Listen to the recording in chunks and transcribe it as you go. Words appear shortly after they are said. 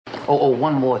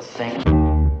One more thing.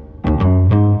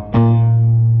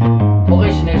 Well,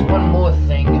 listen, there's one more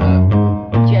thing.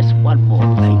 Just one more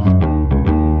thing.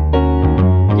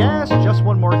 Yes, Just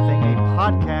One More Thing, a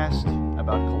podcast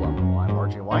about Columbo. I'm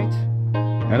RJ White.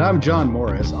 And I'm John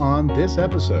Morris. On this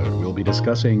episode, we'll be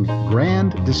discussing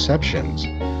Grand Deceptions,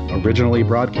 originally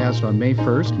broadcast on May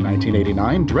 1st,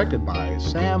 1989, directed by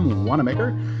Sam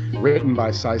Wanamaker, written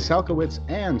by Cy Salkowitz,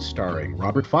 and starring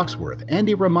Robert Foxworth,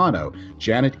 Andy Romano,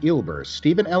 Janet Ilber,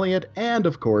 Stephen Elliott, and,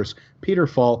 of course, Peter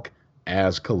Falk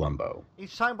as Columbo.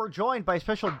 Each time we're joined by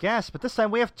special guests, but this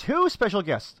time we have two special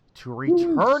guests, two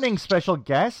returning special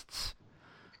guests,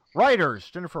 writers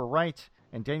Jennifer Wright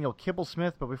and Daniel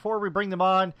Kibblesmith. But before we bring them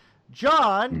on,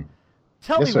 John,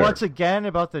 tell me once again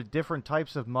about the different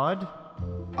types of mud.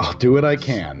 I'll do what I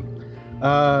can.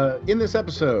 In this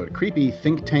episode, creepy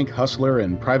think tank hustler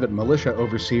and private militia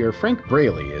overseer Frank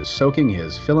Braley is soaking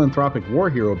his philanthropic war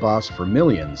hero boss for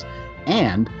millions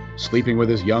and sleeping with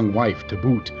his young wife to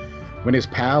boot. When his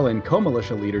pal and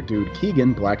co-militia leader dude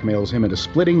Keegan blackmails him into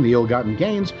splitting the ill-gotten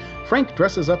gains, Frank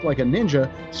dresses up like a ninja,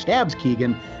 stabs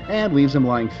Keegan, and leaves him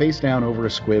lying face down over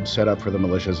a squib set up for the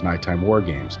militia's nighttime war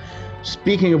games.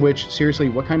 Speaking of which, seriously,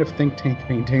 what kind of think tank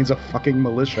maintains a fucking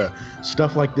militia?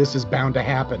 Stuff like this is bound to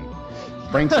happen.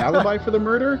 Frank's alibi for the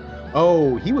murder?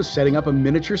 Oh, he was setting up a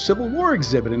miniature Civil War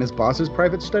exhibit in his boss's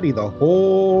private study the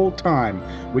whole time,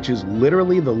 which is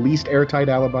literally the least airtight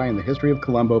alibi in the history of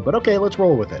Columbo, but okay, let's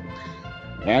roll with it.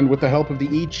 And with the help of the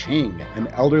I Ching, an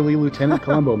elderly Lieutenant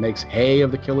Columbo makes hay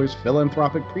of the killer's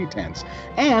philanthropic pretense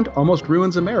and almost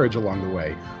ruins a marriage along the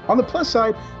way. On the plus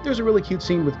side, there's a really cute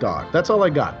scene with Dog. That's all I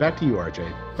got. Back to you,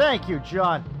 RJ. Thank you,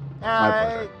 John. My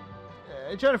pleasure.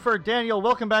 Jennifer, Daniel,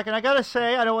 welcome back. And I got to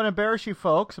say, I don't want to embarrass you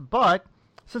folks, but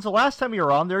since the last time you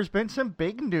were on, there's been some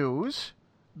big news,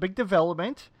 big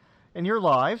development in your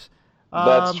lives.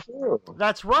 That's true.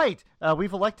 That's right.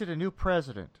 We've elected a new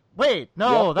president. Wait,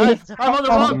 no, I'm on the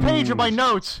wrong page of my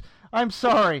notes. I'm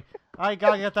sorry. I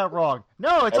gotta get that wrong.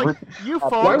 No, it's like you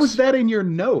folks. Why was that in your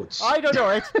notes? I don't know.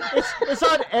 It's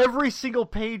on every single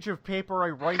page of paper I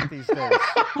write these days.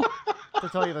 To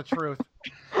tell you the truth.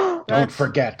 Don't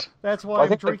forget. That's why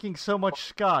I'm drinking so much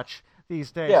scotch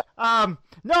these days. Yeah.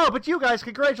 No, but you guys,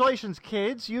 congratulations,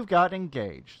 kids. You've got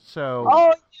engaged. So.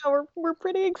 Oh yeah, we're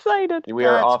pretty excited. We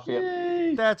are off.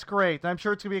 That's great. I'm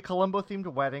sure it's gonna be a Columbo-themed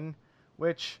wedding,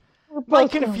 which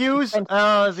might confuse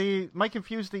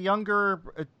the younger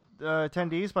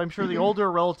attendees, but I'm sure the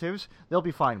older relatives, they'll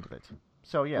be fine with it.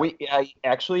 So yeah.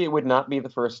 Actually, it would not be the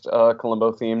first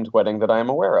Columbo-themed wedding that I am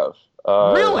aware of.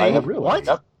 Really? What?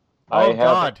 Yep. I have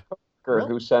God. a coworker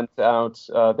who sent out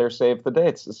their save the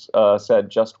dates. Said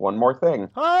just one more thing.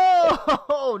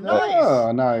 Oh, nice.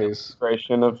 Oh, nice.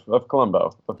 Inspiration of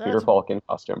Columbo, of Peter Falk in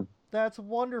costume. That's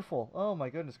wonderful. Oh my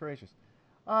goodness gracious.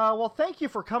 Well, thank you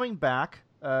for coming back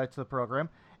to the program.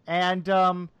 And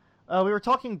we were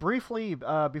talking briefly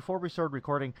before we started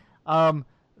recording.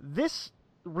 This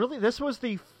was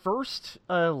the first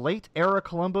late era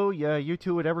Columbo you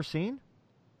two had ever seen?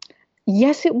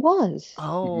 Yes, it was.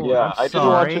 Oh, yeah, I'm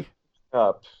sorry. Didn't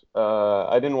watch it.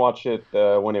 I didn't watch it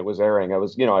when it was airing. I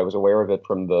was aware of it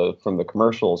from the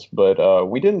commercials, but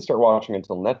we didn't start watching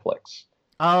until Netflix.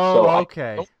 Oh, so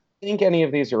okay. I don't think any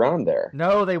of these are on there.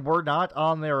 No, they were not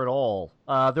on there at all.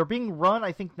 They're being run,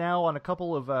 I think, now on a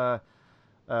couple of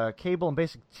cable and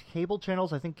basic cable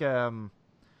channels. I think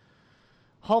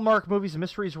Hallmark Movies and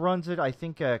Mysteries runs it. I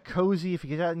think Cozy, if you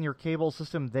get that in your cable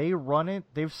system, they run it.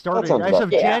 They've started, as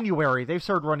of January, they've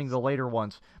started running the later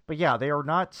ones. But yeah, they are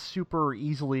not super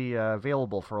easily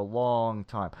available for a long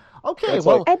time. Okay, and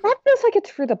that feels like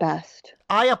it's for the best.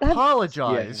 I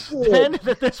apologize then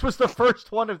that this was the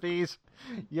first one of these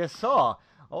you saw.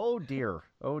 Oh dear.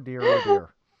 Oh dear, oh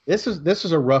dear. This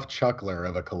is a rough chuckler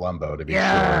of a Columbo, to be sure.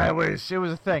 Yeah, it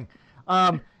was a thing.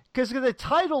 Because the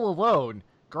title alone,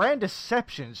 Grand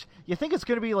Deceptions, you think it's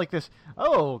going to be like this,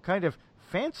 kind of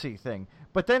fancy thing.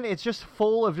 But then it's just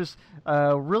full of just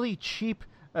really cheap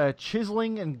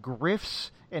chiseling and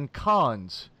grifts and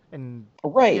cons. And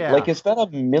right, yeah. Like, is that a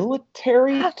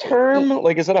military term?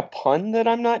 Like, is that a pun that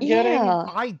I'm not getting?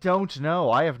 I don't know.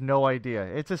 I have no idea.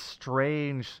 It's a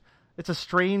strange,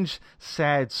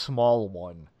 sad, small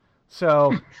one.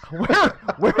 So,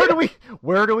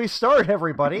 where do we start,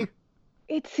 everybody?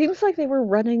 It seems like they were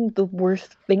running the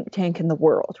worst think tank in the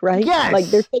world, right? Yes! Like,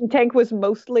 their think tank was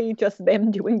mostly just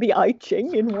them doing the I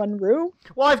Ching in one room.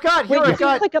 Well, I've got... Seems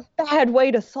like a bad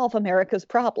way to solve America's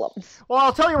problems. Well,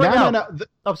 I'll tell you right now. No.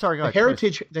 I'm sorry, go ahead.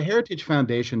 The Heritage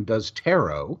Foundation does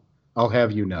tarot, I'll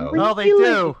have you know. No, they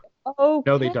do. Okay.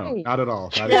 No, they don't. Not at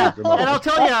all. And I'll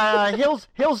tell you,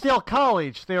 Hillsdale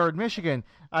College, there in Michigan,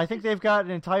 I think they've got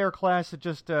an entire class that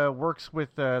just works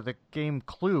with the game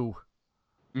Clue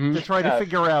to try to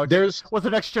figure out what the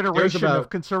next generation of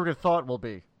conservative thought will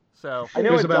be. So I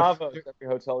know at Davos, every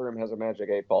hotel room has a magic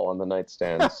 8-ball on the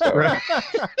nightstand. So.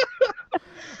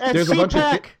 And There's a bunch of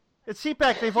at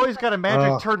CPAC, they've always got a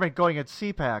magic tournament going at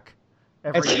CPAC.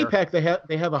 At CPAC,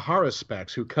 they have a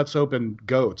Haruspex who cuts open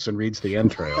goats and reads the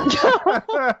entrails.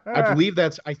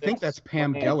 I think that's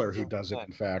Pam Geller who does it.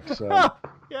 In fact, so.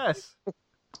 Yes.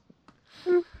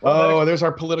 Oh, there's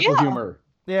our political humor.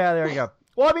 Yeah, there you go.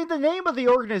 Well, I mean, the name of the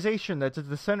organization that's at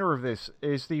the center of this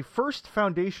is the First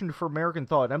Foundation for American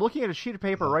Thought. And I'm looking at a sheet of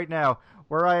paper right now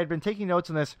where I had been taking notes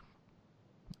on this,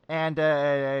 and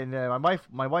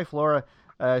my wife Laura,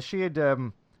 she had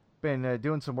been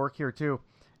doing some work here too,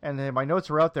 and my notes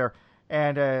are out there,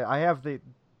 and I have the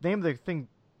name of the thing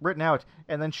written out,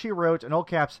 and then she wrote in all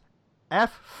caps,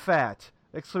 "F-fat!"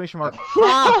 exclamation mark.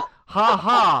 Ha ha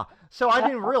ha! So I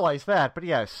didn't realize that, but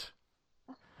yes,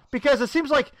 because it seems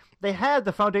like they had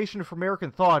the Foundation for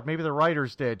American Thought, maybe the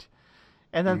writers did,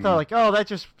 and then thought like, oh, that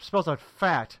just spells out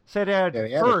fat. Said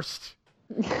it first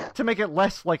to make it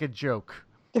less like a joke,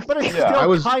 but it's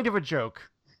still kind of a joke.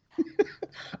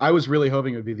 I was really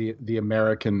hoping it would be the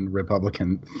American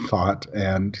Republican thought,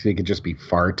 and it could just be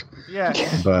fart. Yeah,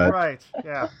 but right.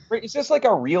 Yeah. Is this like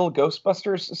a real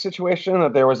Ghostbusters situation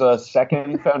that there was a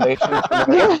second foundation?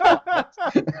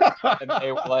 And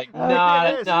they were like,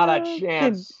 not a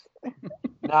chance.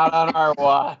 Not on our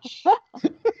watch.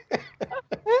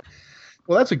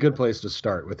 Well, that's a good place to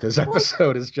start with this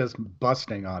episode, is just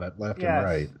busting on it left and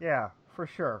right. Yeah, for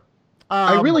sure.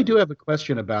 I really do have a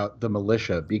question about the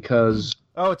militia, because...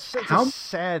 Oh, it's a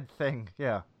sad thing,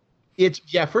 yeah.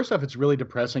 First off, it's really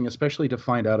depressing, especially to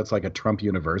find out it's like a Trump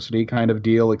University kind of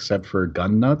deal, except for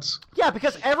gun nuts. Yeah,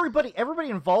 because everybody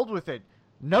involved with it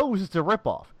knows it's a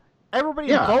ripoff.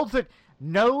 Everybody involved with it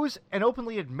knows and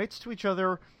openly admits to each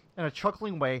other in a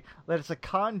chuckling way that it's a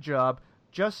con job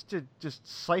just to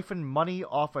siphon money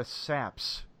off of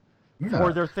saps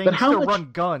for their things to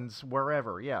run guns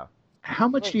wherever, How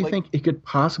much do you think it could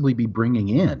possibly be bringing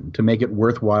in to make it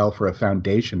worthwhile for a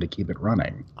foundation to keep it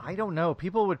running? I don't know.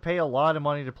 People would pay a lot of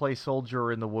money to play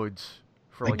soldier in the woods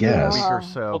for like a week or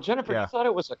so. Well, Jennifer, you thought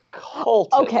it was a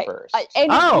cult at first.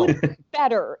 And it would be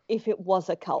better if it was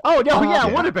a cult. Oh, no,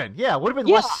 it would have been. Yeah, it would have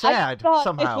been less sad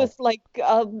somehow. It was like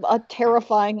a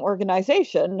terrifying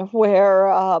organization where,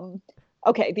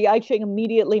 the I Ching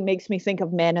immediately makes me think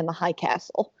of Man in the High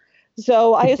Castle.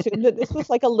 So I assumed that this was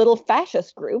like a little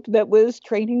fascist group that was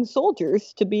training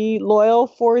soldiers to be loyal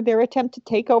for their attempt to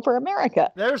take over America.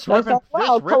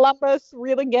 Columbus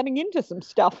really getting into some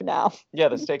stuff now. Yeah,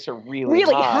 the stakes are really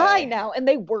high now, and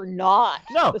they were not.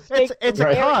 No, it's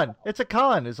a con. It's a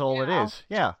con is all it is.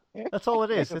 Yeah, that's all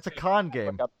it is. It's a con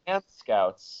game. Like a Pants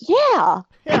Scouts. Yeah.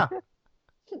 Yeah.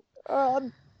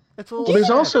 It's a little. There's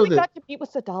also got to meet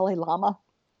with the Dalai Lama.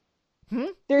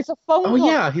 There's a phone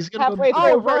call he's going to go.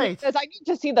 Oh, right. Says, I need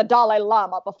to see the Dalai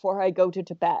Lama before I go to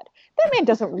Tibet. That man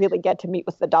doesn't really get to meet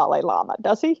with the Dalai Lama,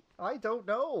 does he? I don't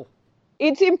know.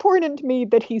 It's important to me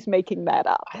that he's making that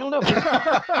up. I don't know.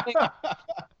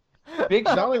 Big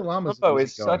Dalai Lama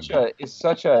is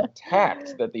such a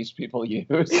tact that these people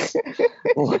use.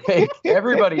 Like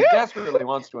everybody desperately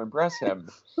wants to impress him,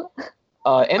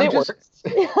 and it works.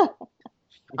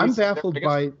 I'm baffled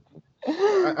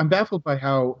by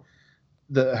how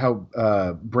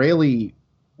Braley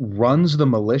runs the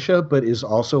militia, but is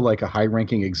also like a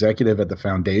high-ranking executive at the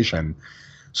foundation.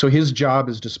 So his job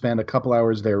is to spend a couple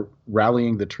hours there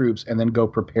rallying the troops and then go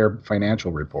prepare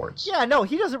financial reports. Yeah, no,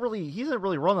 he doesn't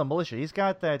really run the militia. He's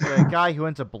got that guy who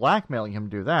ends up blackmailing him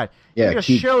to do that. Yeah, he just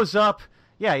shows up.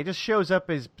 Yeah, he just shows up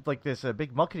as like this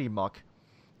big muckety muck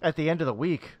at the end of the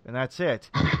week, and that's it.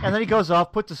 And then he goes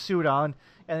off, puts a suit on,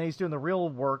 and then he's doing the real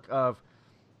work of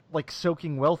like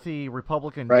soaking wealthy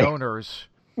Republican donors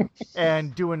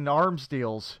and doing arms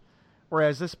deals,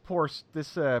 whereas this poor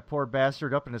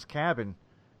bastard up in his cabin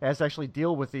has to actually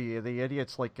deal with the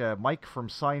idiots like Mike from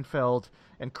Seinfeld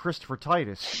and Christopher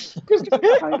Titus.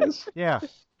 Yeah,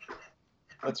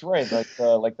 that's right.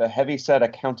 Like the heavyset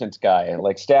accountant guy,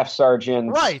 like Staff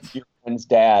Sergeant, your friend's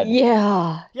dad.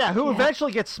 Yeah. Who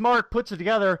eventually gets smart, puts it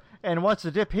together, and wants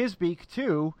to dip his beak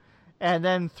too. And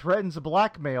then threatens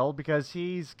blackmail because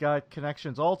he's got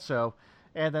connections also.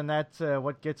 And then that's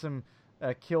what gets him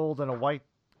killed in a white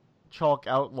chalk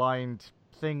outlined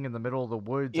thing in the middle of the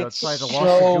woods outside of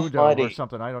Los Segundo or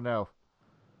something. I don't know.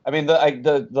 I mean,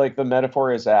 the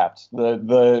metaphor is apt.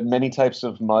 The many types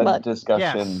of mud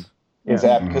discussion.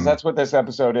 Exactly, because that's what this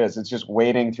episode is. It's just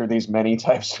wading through these many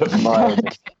types of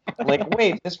mud. Like,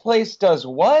 wait, this place does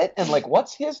what? And like,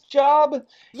 what's his job?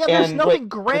 Yeah, there's and, nothing like,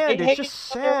 grand. they It's just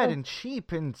sad and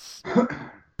cheap and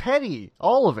petty.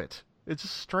 All of it. It's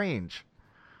just strange.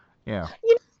 Yeah.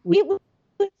 It was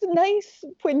nice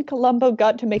when Columbo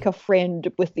got to make a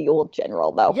friend with the old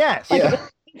general, though. Yes.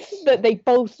 That they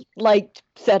both liked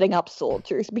setting up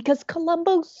soldiers, because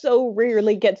Columbo so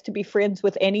rarely gets to be friends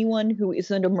with anyone who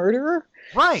isn't a murderer.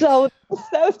 Right. So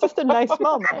that was just a nice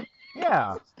moment.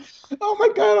 Yeah. Oh my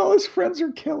god, all his friends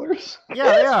are killers.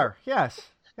 Yeah, they are. Yes.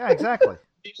 Yeah, exactly.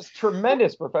 Just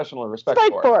tremendous professional respect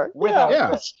Respect for it. Without Yeah.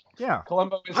 question. Yeah.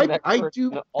 Columbo is an expert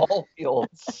in all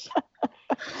fields.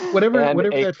 Whatever and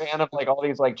a that fan of like all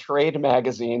these like trade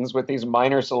magazines with these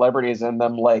minor celebrities in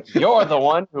them. Like, you're the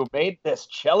one who made this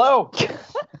cello.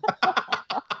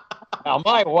 Now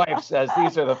my wife says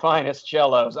these are the finest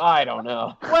cellos. I don't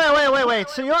know. Wait.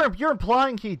 So you're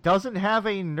implying he doesn't have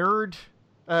a nerd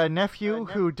nephew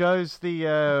who does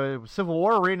the Civil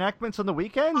War reenactments on the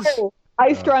weekends?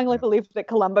 I strongly believe that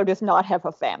Columbo does not have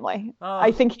a family.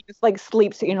 I think he just like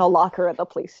sleeps in a locker at the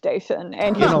police station,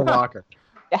 and in a locker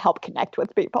to help connect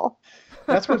with people.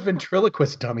 That's what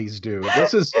ventriloquist dummies do.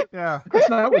 That's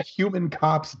not what human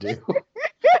cops do.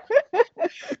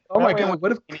 Oh my god!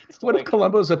 What if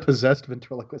Columbo's a possessed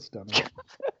ventriloquist dummy?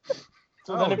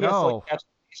 So then if he has to like catch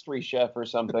a pastry chef or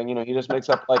something, he just makes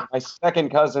up like my second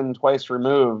cousin twice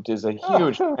removed is a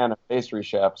huge fan of pastry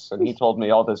chefs, and he told me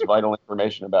all this vital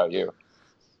information about you.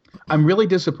 I'm really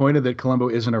disappointed that Columbo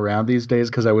isn't around these days,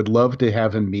 because I would love to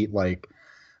have him meet like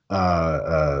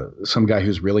some guy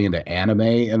who's really into anime,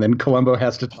 and then Columbo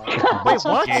has to talk about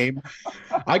the game.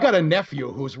 I got a nephew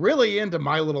who's really into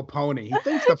My Little Pony. He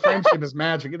thinks the friendship is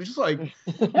magic. And it's just like,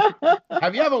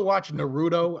 have you ever watched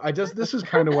Naruto? This is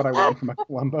kind of what I want from my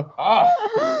Columbo.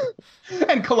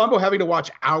 And Columbo having to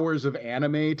watch hours of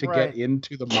anime to get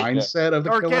into the mindset of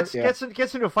the killer. Or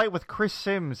gets into a fight with Chris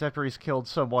Sims after he's killed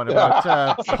someone about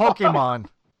Pokemon.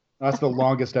 That's the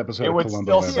longest episode of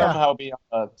Columbo. It would still somehow be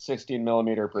on a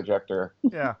 16mm projector.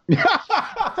 Yeah.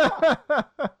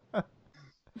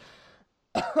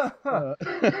 All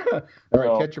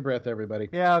right, catch your breath, everybody.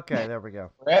 Yeah, okay, there we go.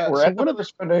 We're at the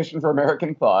first Foundation for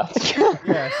American Thought.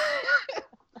 Yes.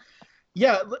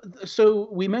 Yeah, so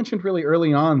we mentioned really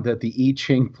early on that the I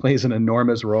Ching plays an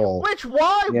enormous role.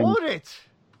 Why would it?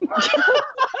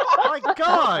 My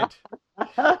God.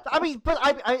 I mean, but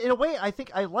I in a way, I think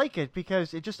I like it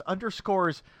because it just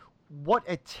underscores what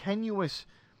a tenuous,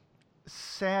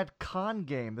 sad con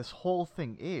game this whole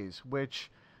thing is, which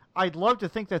I'd love to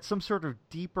think that some sort of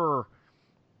deeper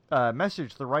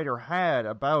message the writer had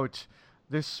about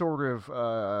this sort of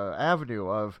avenue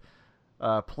of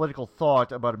political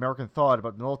thought, about American thought,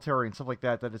 about military and stuff like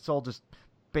that, that it's all just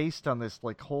based on this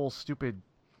like whole stupid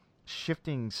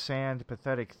shifting sand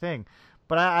pathetic thing.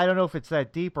 But I don't know if it's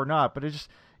that deep or not, but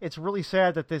it's really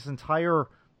sad that this entire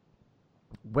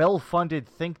well-funded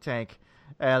think tank,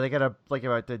 they got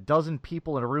about a dozen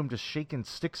people in a room just shaking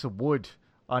sticks of wood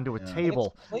onto a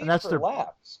table, and that's their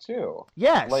laughs too.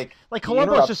 Yes, like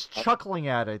Columbo's just chuckling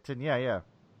at it, and yeah.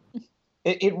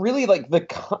 It really, like,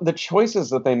 the choices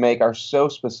that they make are so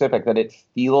specific that it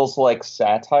feels like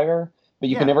satire, but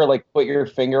you can never like put your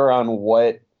finger on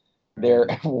what they're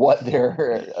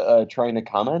trying to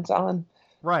comment on.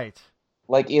 Right.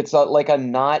 Like it's like a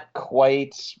not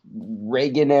quite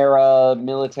Reagan era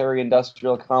military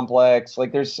industrial complex.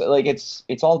 Like there's like it's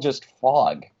all just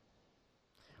fog.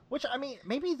 Which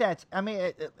maybe that's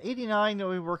at 89.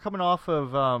 We were coming off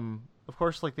of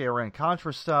course, like the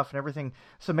Iran-Contra stuff and everything.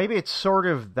 So maybe it's sort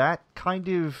of that kind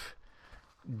of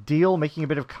deal, making a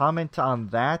bit of comment on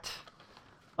that.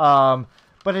 But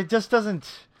it just doesn't.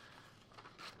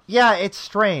 Yeah, it's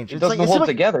strange. It doesn't hold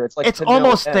together. It's like it's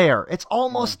almost there. It's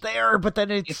almost there, but then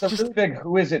it's a just really big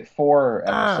 "Who is it for?"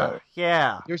 episode.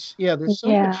 There's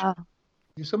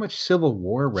so much Civil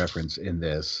War reference in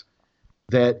this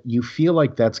that you feel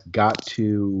like that's got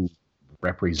to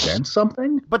represent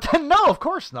something. But then, no, of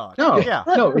course not. No,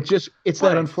 it's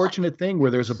that unfortunate thing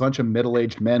where there's a bunch of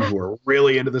middle-aged men who are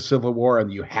really into the Civil War,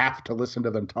 and you have to listen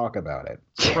to them talk about it.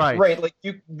 Right. Like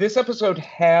this episode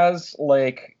has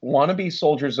like wannabe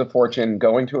soldiers of fortune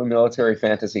going to a military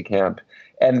fantasy camp,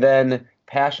 and then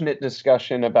passionate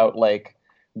discussion about like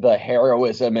the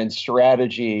heroism and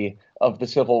strategy of the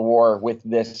Civil War with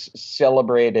this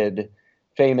celebrated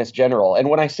famous general. And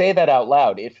when I say that out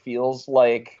loud, it feels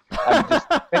like I'm just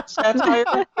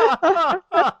satire.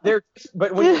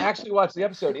 But when you actually watch the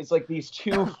episode, it's like these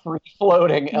two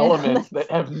free-floating elements that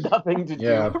have nothing to do.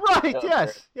 Right.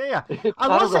 Yes. Yeah.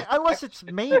 Unless it's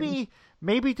maybe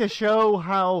to show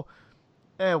how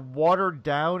watered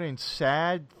down and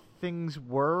sad things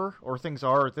were, or things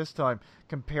are at this time,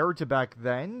 compared to back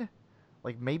then.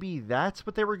 Like, maybe that's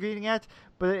what they were getting at,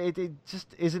 but it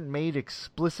just isn't made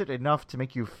explicit enough to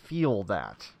make you feel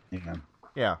that. Yeah.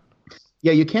 Yeah.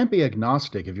 Yeah, you can't be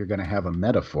agnostic if you're going to have a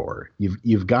metaphor.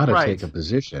 You've got to take a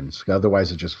position,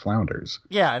 otherwise it just flounders.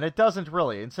 Yeah, and it doesn't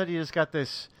really. Instead, you just got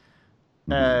this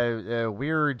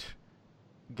weird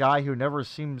guy who never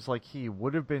seems like he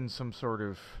would have been some sort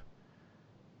of...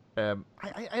 I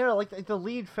don't know, like the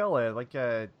lead fella, like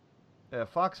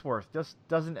Foxworth, just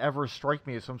doesn't ever strike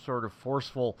me as some sort of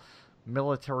forceful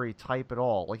military type at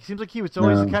all. Like, he seems like he was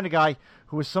always the kind of guy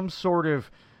who was some sort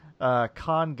of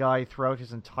con guy throughout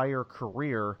his entire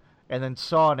career, and then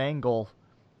saw an angle,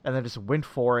 and then just went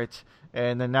for it,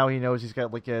 and then now he knows he's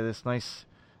got like this nice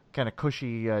kind of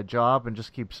cushy job, and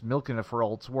just keeps milking it for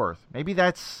all it's worth. Maybe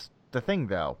that's the thing,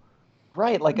 though.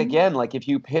 Right, like again, like if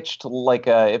you pitched like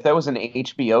if that was an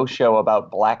HBO show about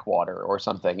Blackwater or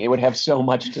something, it would have so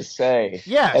much to say.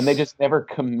 Yes. And they just never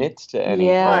commit to anything.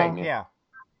 Yeah. Right, yeah.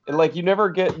 Like you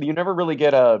never really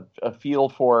get a feel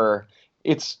for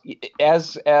it's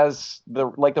as the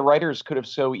writers could have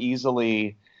so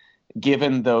easily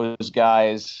given those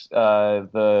guys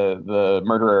the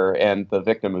murderer and the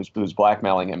victim who's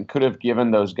blackmailing him could have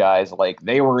given those guys like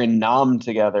they were in Nam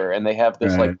together and they have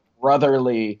this like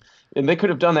brotherly. And they could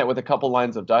have done that with a couple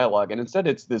lines of dialogue, and instead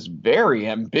it's this very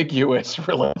ambiguous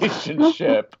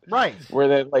relationship, Right? Where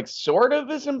that like sort of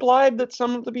is implied that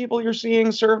some of the people you're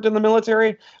seeing served in the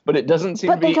military, but it doesn't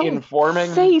seem to be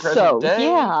informing say present so. day.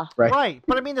 Yeah, Right.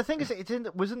 But I mean, the thing is,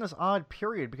 it was in this odd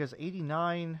period because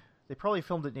 '89. They probably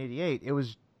filmed it in '88. It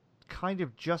was kind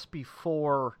of just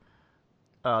before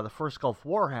the first Gulf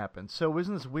War happened, so it was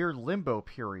in this weird limbo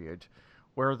period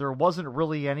where there wasn't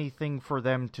really anything for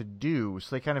them to do,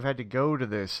 so they kind of had to go to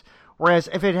this. Whereas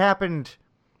if it happened,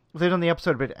 if they'd done the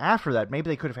episode a bit after that, maybe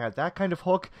they could have had that kind of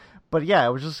hook. But yeah,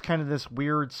 it was just kind of this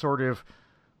weird sort of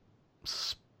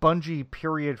spongy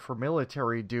period for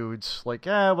military dudes. Like,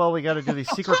 well, we got to do these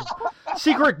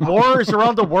secret wars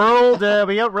around the world.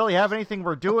 We don't really have anything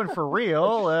we're doing for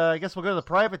real. I guess we'll go to the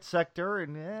private sector,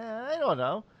 and I don't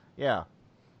know. Yeah.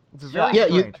 It's very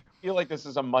strange. I feel like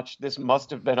this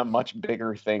must have been a much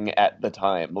bigger thing at the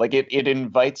time. Like it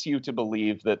invites you to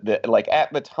believe that like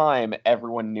at the time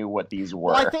everyone knew what these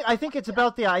were. Well, I think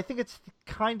it's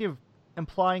kind of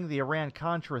implying the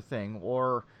Iran-Contra thing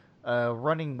or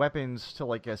running weapons to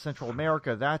like Central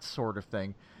America, that sort of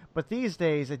thing. But these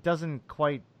days it doesn't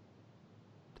quite.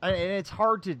 And it's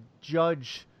hard to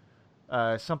judge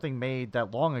something made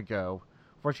that long ago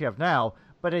for what you have now.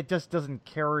 But it just doesn't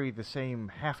carry the same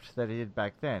heft that it did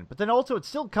back then. But then also it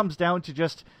still comes down to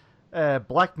just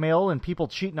blackmail and people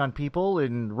cheating on people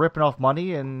and ripping off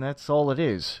money, and that's all it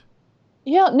is.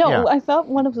 Yeah, I thought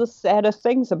one of the saddest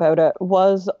things about it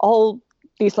was all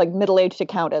these like middle-aged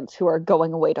accountants who are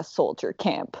going away to soldier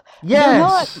camp. Yes. They're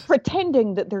not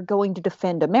pretending that they're going to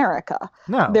defend America.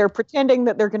 No. They're pretending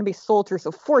that they're going to be soldiers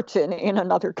of fortune in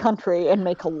another country and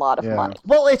make a lot of money.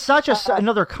 Well, it's not just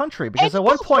another country, because at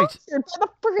one point by the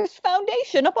first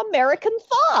foundation of American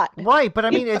thought. Right, but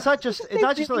I mean it's not just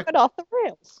another off the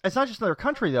rails. It's not just another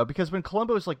country though, because when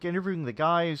Columbo's like interviewing the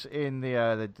guys in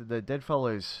the dead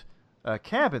fellow's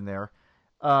cabin there,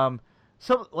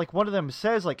 so, like, one of them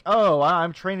says, like, oh,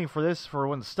 I'm training for this for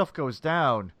when the stuff goes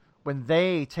down, when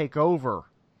they take over.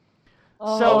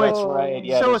 Oh, so that's right.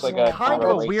 Yeah, so it's like kind of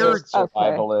a weird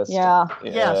survivalist.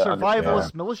 Okay.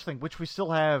 Survivalist militia thing, which we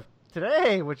still have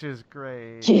today, which is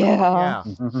great. Yeah.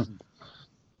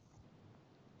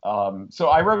 So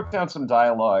I wrote down some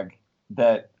dialogue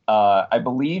that I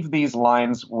believe these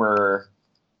lines were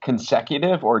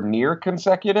consecutive or near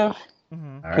consecutive.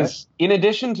 Because in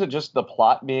addition to just the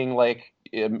plot being like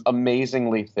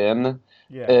amazingly thin,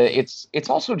 it's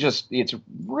also just it's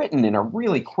written in a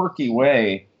really quirky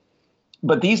way.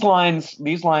 But these lines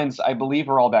I believe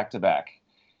are all back to back.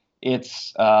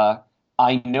 It's I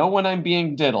know when I'm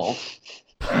being diddled.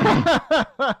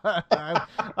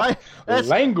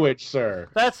 Language, sir.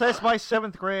 That's my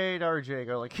 7th grade RJ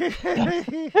go like.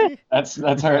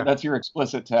 That's your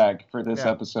explicit tag for this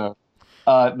episode.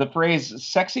 The phrase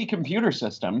 "sexy computer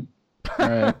system,"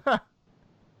 right.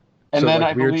 And so then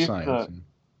like I weird believe science.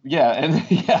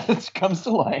 it comes to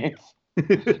life.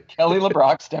 Kelly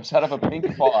LeBrock steps out of a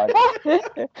pink fog,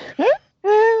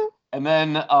 and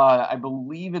then I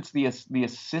believe it's the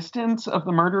assistant of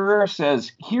the murderer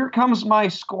says, "Here comes my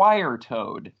Squire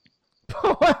Toad."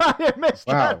 I missed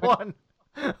that one.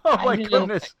 Oh my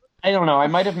goodness! I don't know. I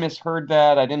might have misheard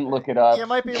that. I didn't look it up. You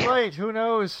might be right. Who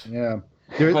knows? Yeah.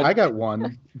 I got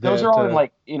one. Those are all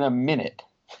in a minute.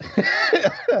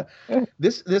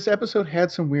 This episode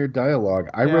had some weird dialogue.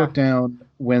 I Yeah. wrote down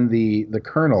when the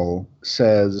colonel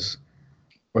says,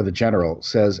 or the general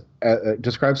says,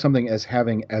 describes something as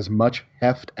having as much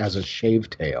heft as a shave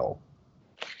tail.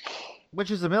 Which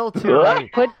is the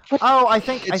military. What? Oh, I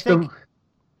think The,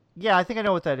 yeah, I think I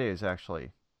know what that is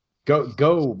actually.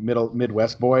 go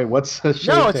Midwest boy. What's a shave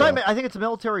No, it's tail? not. I think it's a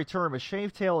military term. A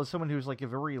shave tail is someone who's like a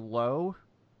very low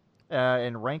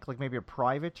in rank, like maybe a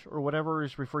private or whatever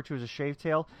is referred to as a shave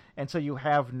tail, and so you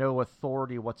have no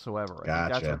authority whatsoever. I think that's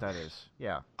Gotcha. what that is.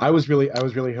 Yeah. I was really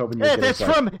hoping you. Yeah, would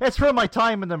get it's from my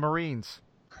time in the Marines.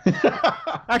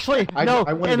 Actually, I no,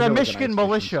 wanted in to the know Michigan organization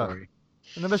militia. story.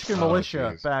 In the Michigan Oh,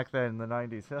 militia jeez. back then in the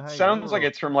 90s. Hey, Sounds like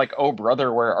it's from like "Oh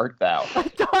Brother, Where Art Thou?"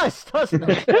 It does, doesn't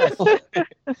it? Yes.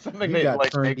 Something You that got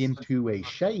like turned makes into a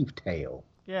shave tail.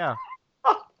 Yeah.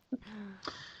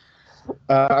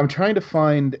 I'm trying to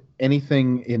find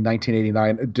anything in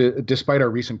 1989. Despite our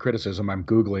recent criticism, I'm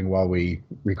Googling while we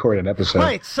record an episode.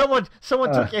 Right. Someone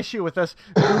took issue with us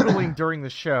Googling during the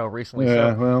show recently.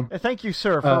 Yeah, So well, thank you,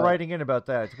 sir, for writing in about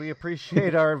that. We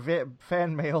appreciate our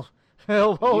fan mail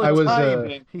all the I was,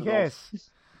 time.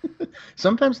 Yes.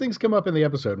 sometimes things come up in the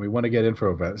episode and we want to get info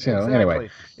about it. Exactly. Anyway.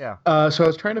 Yeah. So I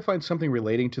was trying to find something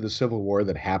relating to the Civil War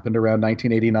that happened around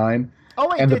 1989. Oh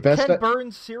wait, and the did best Ken I-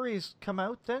 Burns' series come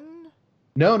out then?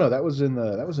 No, that was in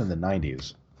the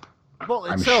 90s. Well,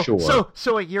 I'm so sure.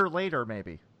 so a year later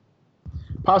maybe.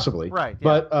 Possibly. Right,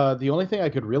 yeah. But the only thing I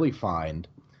could really find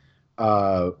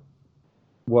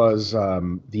was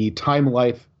the Time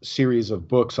Life series of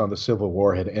books on the Civil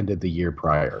War had ended the year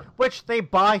prior. Which they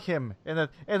buy him in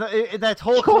that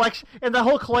whole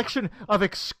collection of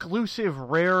exclusive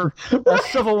rare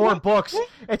Civil War books.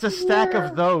 It's a stack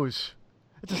of those.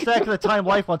 It's a stack of the Time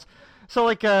Life ones. So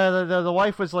like the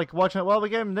wife was like watching it. Well, we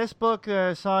gave him this book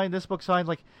signed,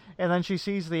 like, and then she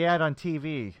sees the ad on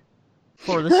TV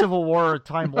for the Civil War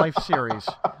Time Life series.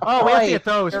 Oh, we have to get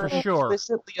those for They're sure.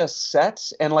 explicitly a set,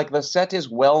 and like the set is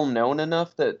well known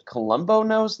enough that Columbo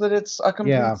knows that it's a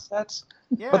complete Yeah. set.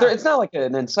 Yeah, But it's not like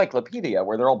an encyclopedia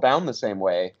where they're all bound the same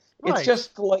way. Right. It's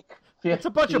just like it's a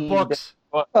bunch of 15 books.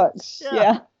 Books. Yeah.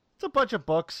 Yeah. It's a bunch of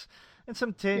books and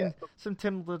some tin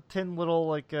little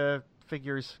like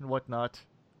figures and whatnot.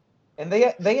 And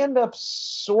they end up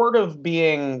sort of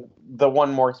being the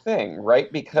one more thing,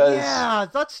 right? Because Yeah,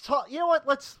 let's talk. You know what?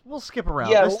 We'll skip around.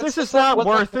 Yeah, this let's- is let's- not let's-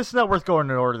 worth. This is not worth going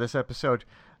in order. This episode.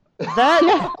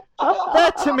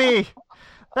 That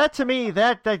to me,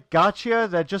 that gotcha.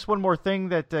 That just one more thing.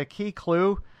 That key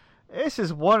clue. This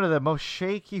is one of the most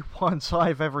shaky ones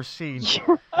I've ever seen.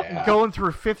 Yeah. Going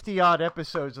through 50-odd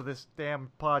episodes of this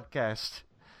damn podcast.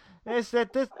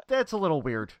 That's a little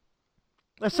weird.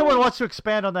 If someone wants to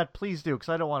expand on that, please do, because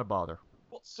I don't want to bother.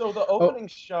 so the opening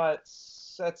shot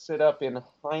sets it up in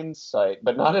hindsight,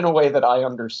 but not in a way that I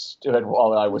understood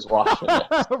while I was watching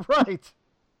it. Right.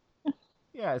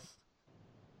 Yes.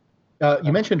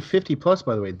 You mentioned 50 plus,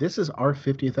 by the way. This is our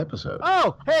 50th episode.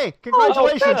 Oh, hey, Oh,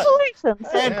 congratulations. congratulations.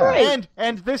 and, Great.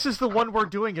 and this is the one we're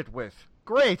doing it with.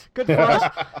 Great. Good for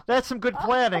us. That's some good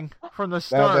planning from the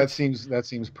start. that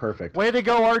seems perfect. Way to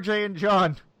go, RJ and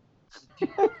John.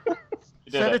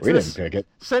 Send it We to didn't pick it.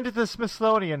 Send it to the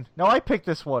Smithsonian. No, I picked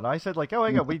this one. I said like, oh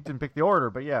my god, we didn't pick the order,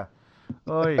 but yeah.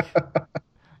 Oy.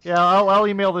 Yeah, I'll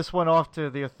email this one off to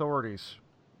the authorities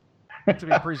to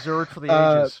be preserved for the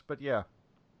ages. But yeah.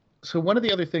 So one of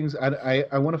the other things I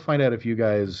want to find out if you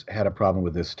guys had a problem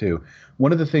with this too.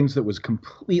 One of the things that was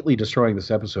completely destroying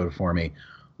this episode for me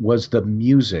was the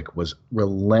music was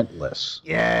relentless.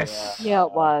 Yes. Yeah,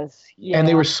 it was. Yeah. And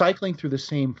they were cycling through the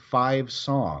same 5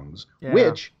 songs, Yeah.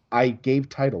 which I gave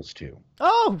titles to.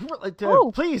 Oh,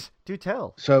 Oh. Please do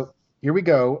tell. So here we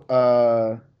go.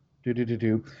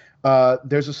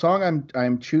 There's a song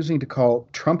I'm choosing to call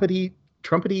Trumpety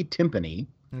Timpani,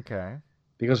 Okay.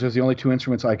 because there's the only 2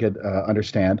 instruments I could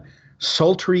understand.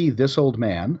 Sultry This Old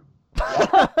Man,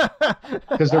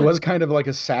 because there was kind of like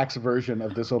a sax version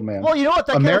of This Old Man. Well, you know what?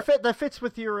 That Amer- that fits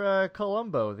with your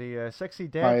Columbo, the sexy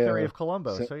dad My, theory of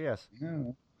Columbo. se- So yes.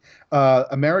 Yeah.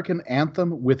 American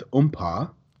Anthem with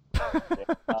Oompa,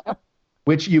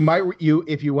 which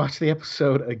if you watch the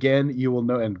episode again, you will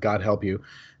know, and God help you,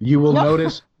 you will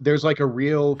notice there's like a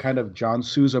real kind of John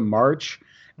Sousa march,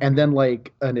 and then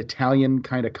like an Italian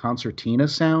kind of concertina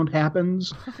sound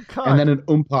happens, God. and then an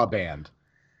Oompa band,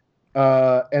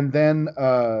 and then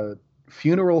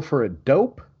Funeral for a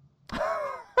Dope,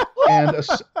 and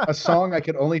a song I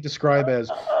could only describe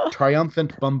as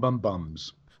Triumphant Bum Bum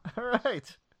Bums. All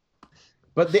right.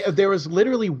 But there was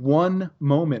literally one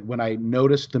moment when I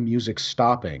noticed the music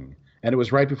stopping, and it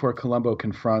was right before Columbo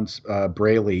confronts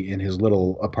Brayley in his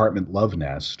little apartment love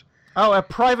nest. Oh, a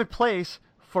private place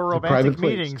for It's a romantic private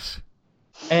place. meetings.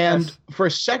 And Yes. for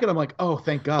a second, I'm like, oh,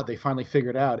 thank God they finally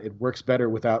figured out it works better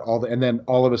without all the. And then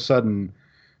all of a sudden,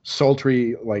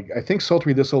 sultry, like I think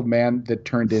sultry, this old man that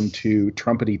turned into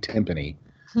trumpety timpani,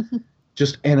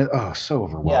 so Yeah,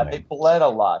 overwhelming. they bled a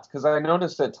lot because I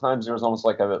noticed at times there was almost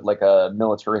like a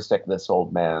militaristic this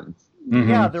old man. Mhm.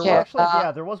 Yeah, there Yeah. were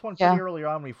actually there was one pretty Yeah. early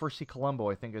on when we first see Columbo.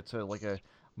 I think it's like a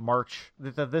march,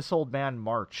 the This Old Man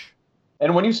march.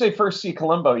 And when you say first see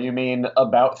Columbo, you mean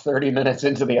about 30 minutes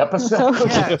into the episode?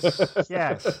 Yes,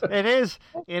 yes, it is.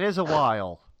 It is a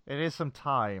while. It is some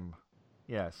time.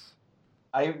 Yes.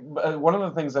 One of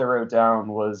the things I wrote down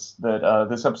was that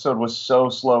this episode was so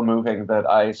slow moving that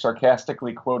I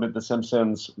sarcastically quoted The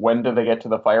Simpsons, "When do they get to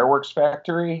the fireworks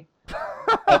factory?"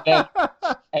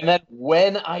 and then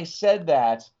when I said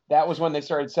that, that was when they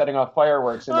started setting off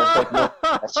fireworks in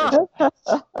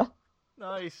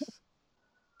Nice.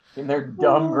 their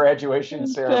dumb graduation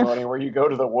ceremony where you go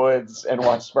to the woods and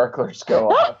watch sparklers go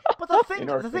off. But the thing, In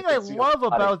order the to thing I conceal love the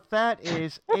body. about that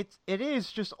is it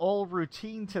is just all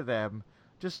routine to them,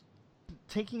 just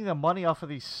taking the money off of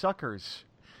these suckers,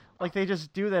 like they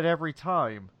just do that every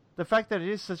time. The fact that it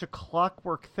is such a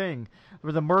clockwork thing,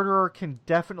 where the murderer can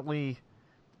definitely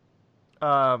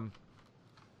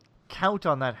count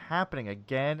on that happening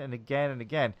again and again and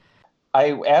again.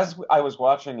 As I was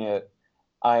watching it,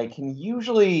 I can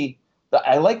usually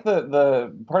I like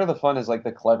the part of the fun is like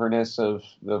the cleverness of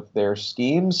their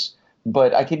schemes,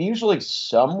 but I can usually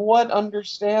somewhat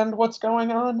understand what's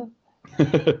going on.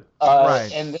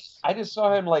 Right. And I just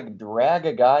saw him like drag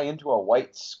a guy into a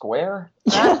white square.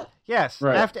 Yes,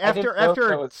 Right. after I didn't know if that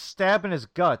after was- stabbing his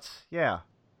guts. Yeah.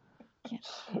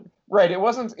 Right. It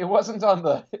wasn't on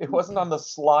the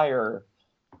slyer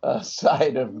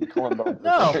side of Columbo.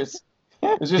 No.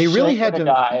 It was just They really shanking had a to-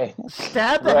 guy.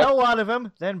 Stab the Right. hell out of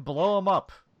him, then blow him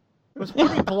up. It was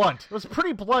pretty blunt. It was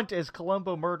pretty blunt as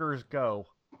Columbo murders go.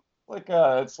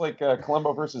 It's like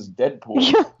Columbo versus Deadpool.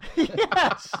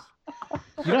 Yes.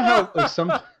 You know how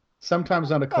like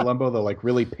sometimes on a Columbo they'll like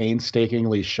really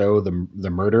painstakingly show the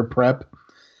murder prep.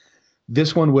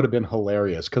 This one would have been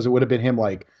hilarious because it would have been him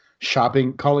like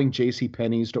shopping, calling J.C.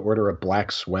 Penney's to order a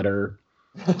black sweater,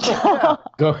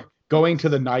 going to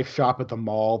the knife shop at the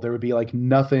mall. There would be like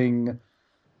nothing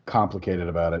complicated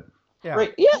about it. Yeah.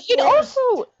 Right. Yeah, it also,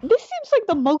 this seems like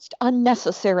the most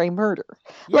unnecessary murder.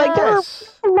 Like, there are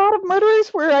Yes. a lot of murders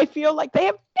where I feel like they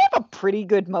have a pretty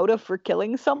good motive for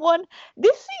killing someone.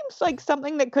 This seems like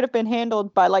something that could have been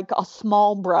handled by like a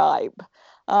small bribe.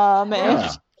 And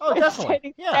Yeah. Oh, instead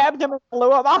definitely. he Yeah. stabbed him and blew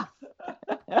him off.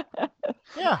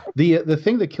 Yeah. The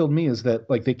thing that killed me is that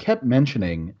like they kept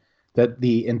mentioning that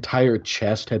the entire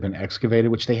chest had been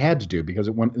excavated, which they had to do because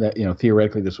it went that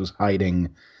theoretically this was hiding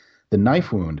the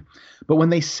knife wound. But when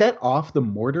they set off the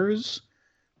mortars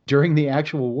during the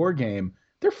actual war game,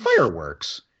 they're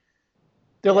fireworks.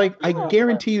 They're like, I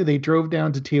guarantee you they drove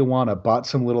down to Tijuana, bought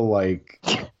some little like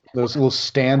those little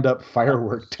stand-up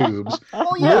firework tubes, Oh,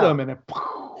 lit yeah. them, and it.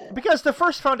 Because the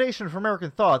first foundation for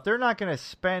American thought, they're not going to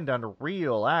spend on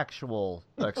real, actual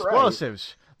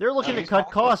explosives. They're looking to cut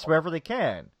costs wherever they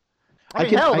can. I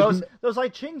mean, hell, those I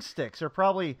Ching sticks are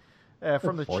probably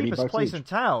from the 40 cheapest bucks place each. in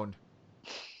town.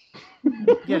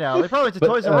 They probably went to But,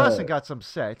 Toys R Us and got some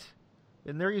set,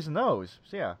 and they're using those.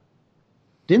 So yeah,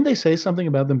 Didn't they say something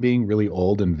about them being really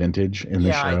old and vintage in the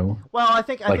yeah. show? I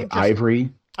think Like just,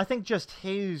 ivory? I think just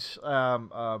his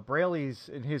Braley's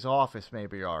in his office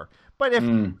maybe are. But if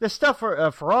the stuff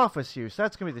for office use,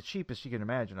 that's gonna be the cheapest you can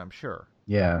imagine, I'm sure.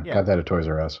 Yeah, Yeah. got that at Toys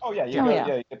R Us. Oh yeah, Oh,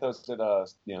 yeah. you get those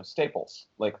at Staples,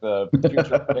 like the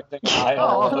future predicting aisle.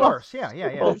 Oh, of of- course, yeah.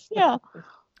 Yeah.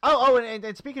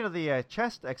 And speaking of the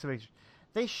chest excavation,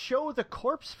 they show the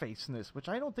corpse face in this, which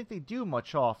I don't think they do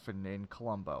much often in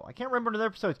Columbo. I can't remember another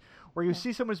episodes where you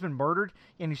see someone who's been murdered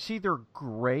and you see their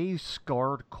gray,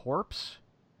 scarred corpse.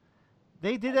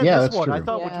 They did that Yeah, in this that's one, I true.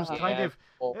 thought, which was Yeah. kind Yeah, of,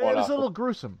 pull it one was off a little the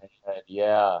gruesome. head.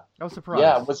 Yeah. I was surprised.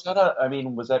 Yeah, was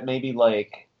that maybe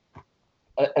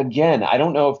again, I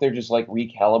don't know if they're just like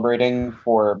recalibrating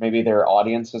for maybe their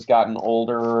audience has gotten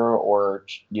older or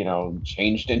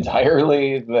changed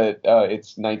entirely, that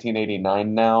it's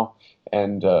 1989 now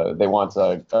and they want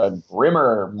a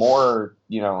grimmer, more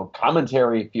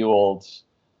commentary fueled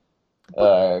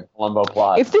Columbo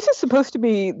plot. If this is supposed to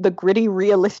be the gritty,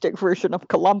 realistic version of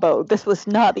Columbo, this was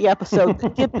not the episode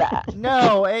that did that.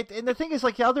 No, and the thing is,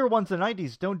 like, the other ones in the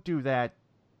 90s don't do that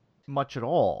much at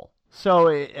all.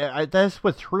 So that's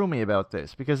what threw me about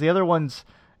this, because the other ones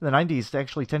in the 90s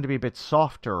actually tend to be a bit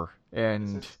softer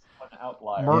and This is an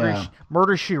outlier.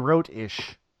 Murder, She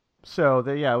Wrote-ish. So,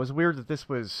 it was weird that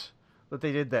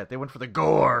they did that. They went for the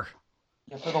gore.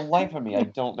 Yeah, for the life of me, I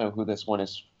don't know who this one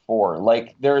is for.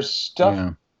 Like, there's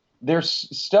stuff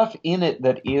in it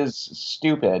that is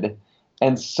stupid,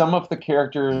 and some of the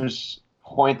characters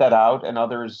point that out, and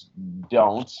others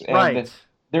don't. And Right.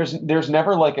 there's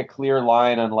never like a clear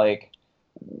line on like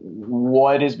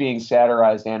what is being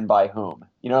satirized and by whom.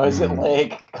 Is it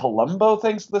like Columbo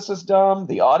thinks this is dumb?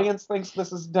 The audience thinks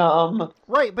this is dumb?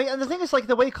 Right, but and the thing is, like,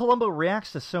 the way Columbo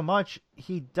reacts to so much,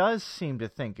 he does seem to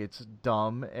think it's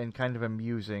dumb and kind of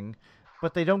amusing,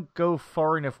 but they don't go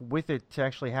far enough with it to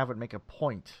actually have it make a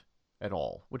point at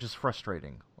all, which is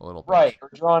frustrating a little bit. Right,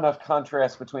 or draw enough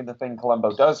contrast between the thing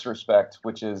Columbo does respect,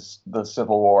 which is the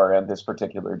Civil War and this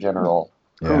particular general,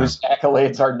 whose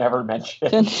accolades are never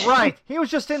mentioned. Right, he was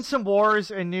just in some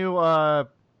wars and knew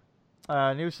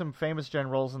some famous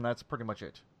generals, and that's pretty much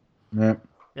it. Yeah.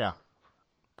 Yeah.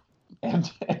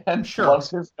 And Sure. loves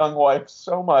his young wife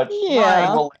so much.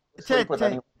 Yeah. He will sleep with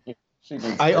anyone she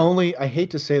needs to. I hate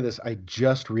to say this, I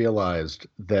just realized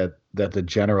that the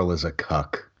general is a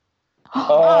cuck.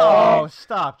 Oh,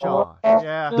 stop, John.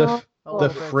 Yeah. The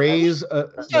that's- phrase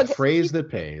that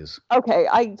pays. Okay,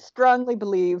 I strongly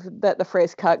believe that the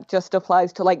phrase cuck just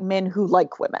applies to like men who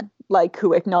like women, like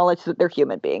who acknowledge that they're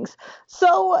human beings.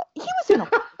 So he was in a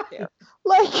there.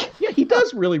 Like Yeah, he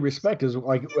does really respect his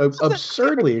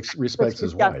absurdly respects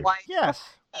his wife. Yes.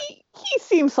 He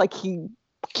seems like he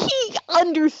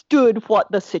understood what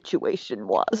the situation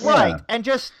was. Right, Yeah. and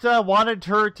just wanted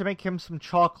her to make him some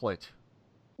chocolate.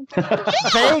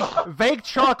 vague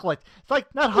chocolate. It's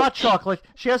like not hot chocolate.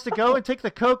 She has to go and take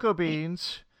the cocoa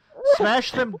beans,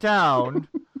 smash them down,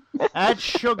 add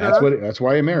sugar, That's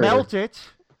why he married her. melt it,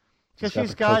 because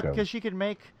She's got the cocoa. she can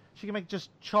make just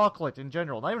chocolate in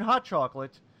general, not even hot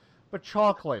chocolate, but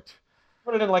chocolate.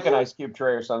 Put it in like an ice cube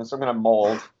tray or something, some kind of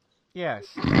mold. Yes,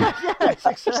 yes,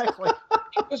 exactly.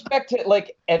 It goes back to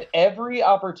like at every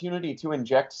opportunity to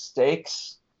inject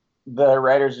stakes, the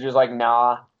writers are just like,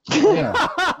 nah. Yeah.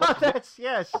 That's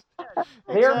yes.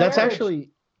 They're That's marriage. actually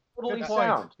Totally Good point.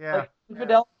 sound. Yeah. Like,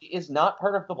 infidelity is not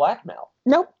part of the blackmail.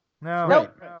 Nope, No.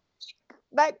 Nope.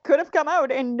 that could have come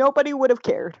out and nobody would have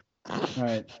cared.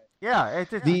 right. Yeah.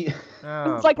 It's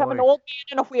oh, It's like I'm an boy. old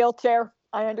man in a wheelchair.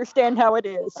 I understand how it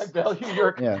is. I value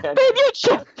your Yeah.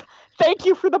 contention. Thank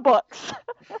you for the books.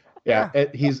 Yeah,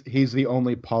 he's the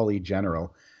only poly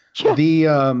general. The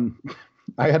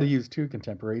I had to use two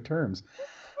contemporary terms.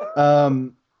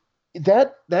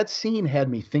 That scene had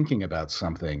me thinking about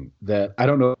something that I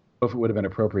don't know if it would have been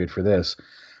appropriate for this,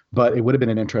 but it would have been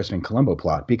an interesting Columbo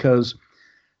plot because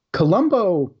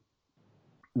Columbo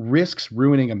risks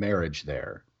ruining a marriage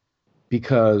there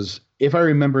because if I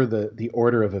remember the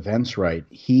order of events right,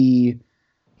 he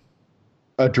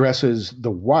addresses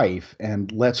the wife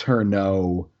and lets her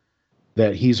know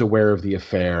that he's aware of the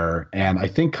affair, and I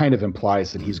think kind of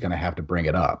implies that he's going to have to bring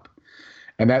it up.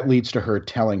 And that leads to her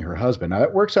telling her husband. Now,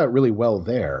 that works out really well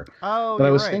there. Oh, But I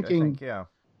you're was right, thinking- think, yeah.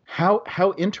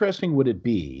 How interesting would it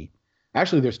be?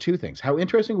 Actually, there's two things. How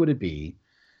interesting would it be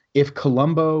if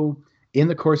Columbo, in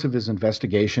the course of his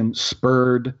investigation,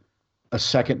 spurred a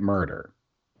second murder?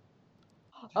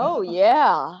 Oh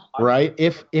yeah. Right?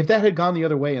 If that had gone the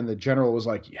other way and the general was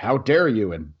like, "How dare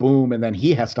you?" and boom, and then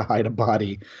he has to hide a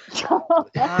body.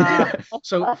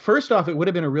 So first off, it would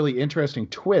have been a really interesting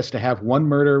twist to have one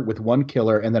murder with one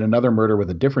killer and then another murder with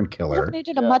a different That killer. would have made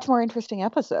it a much more interesting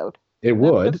episode. It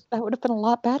would. That would have been a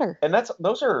lot better. And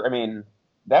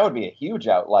that would be a huge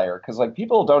outlier because like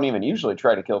people don't even usually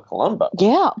try to kill Columbo.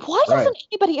 Yeah. Why Right. doesn't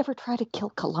anybody ever try to kill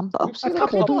Columbo? We've seen A a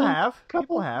couple People do. have. Couple.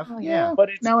 People have. Oh, yeah. yeah. But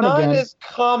it's Now and not again. as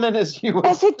common as you would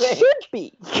As it think. should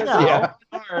be. No. Yeah.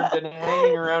 Armed and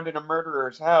hanging around in a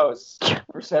murderer's house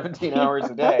for 17 hours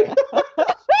a day.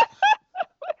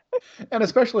 And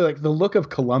especially like the look of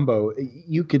Columbo,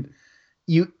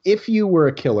 if you were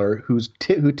a killer who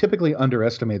typically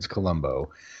underestimates Columbo,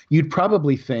 you'd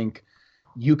probably think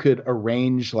you could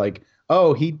arrange like,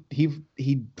 oh, he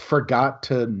forgot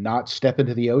to not step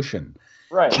into the ocean.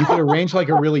 Right. You could arrange like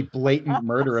a really blatant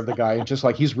murder of the guy and just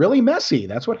like he's really messy.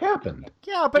 That's what happened.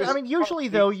 Yeah, but I mean, usually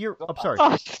though, you're. I'm sorry.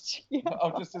 Oh, yeah.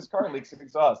 Oh, just his car leaks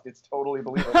exhaust. It's totally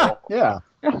believable. Yeah.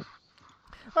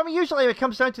 I mean, usually it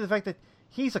comes down to the fact that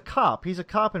he's a cop. He's a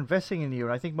cop investing in you,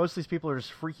 and I think most of these people are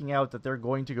just freaking out that they're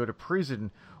going to go to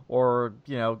prison or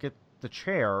get the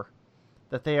chair.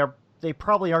 That they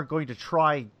probably aren't going to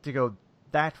try to go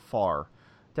that far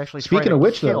to actually Speaking try to of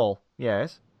which, though- kill.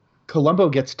 Yes. Columbo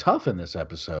gets tough in this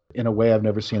episode in a way I've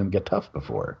never seen him get tough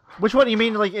before. Which one? You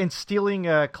mean like in stealing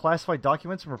classified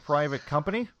documents from a private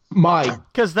company? My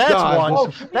Because that's God. one.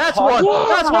 Oh, That's one. yeah.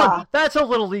 That's one. That's a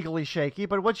little legally shaky.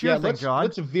 But what's your thing, let's, John?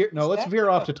 let's veer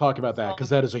off to talk about that because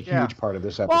that is a huge part of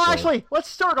this episode. Well, actually, let's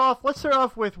start off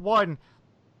with one.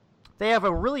 They have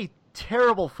a really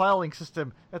terrible filing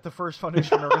system at the First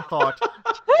Foundation of American Thought.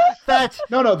 That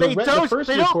the first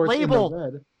they don't report's in the label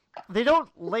red. they don't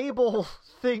label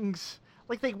things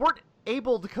like they weren't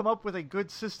able to come up with a good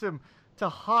system to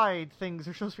hide things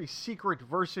they're supposed to be secret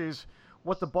versus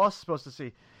what the boss is supposed to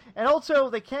see. And also,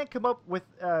 they can't come up with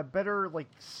better like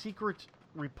secret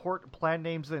report plan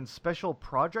names than Special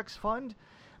Projects Fund.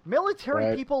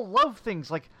 Military people love things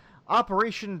like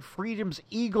Operation Freedom's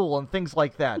Eagle and things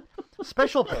like that.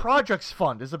 Special Projects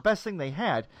Fund is the best thing they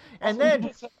had. And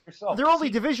then their only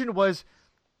division was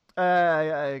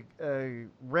a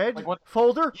red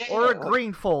folder or a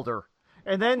green folder.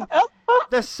 And then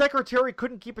the secretary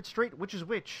couldn't keep it straight which is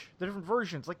which. The different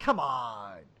versions. Like, come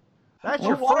on. That's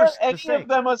your Why first are any mistake. of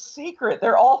them a secret?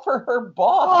 They're all for her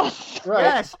boss. Right.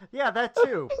 Yes. Yeah, that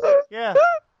too. Yeah.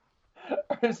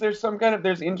 Is there some kind of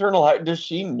internal? Does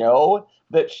she know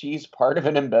that she's part of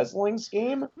an embezzling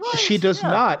scheme? Right, She does yeah.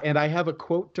 not, and I have a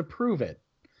quote to prove it.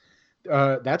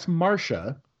 That's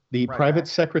Marcia, the private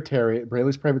secretary,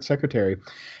 Braley's private secretary.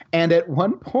 And at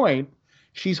one point,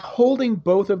 she's holding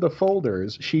both of the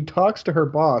folders. She talks to her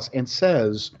boss and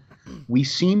says, "We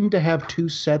seem to have two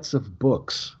sets of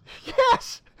books."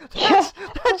 Yes.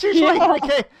 That's usually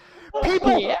okay.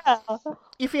 People, Yeah.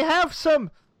 if you have some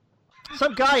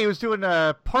guy who's doing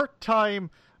a part-time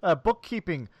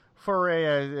bookkeeping for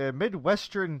a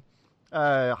Midwestern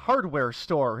hardware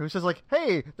store who says like,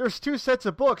 "Hey, there's two sets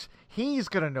of books," he's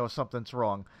gonna know something's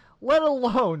wrong. Let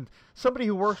alone somebody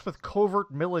who works with covert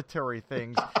military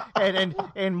things and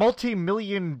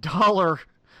multi-million-dollar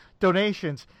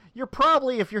donations. You're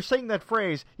probably, if you're saying that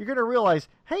phrase, you're gonna realize,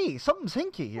 hey, something's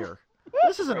hinky here.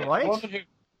 This isn't right.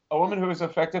 A woman who is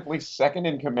effectively second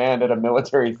in command at a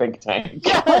military think tank.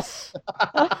 Yes!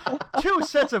 Two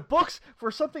sets of books for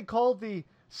something called the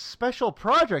Special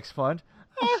Projects Fund.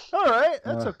 All right,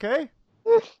 that's okay.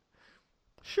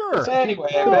 Sure. So anyway,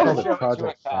 Call better it show it to a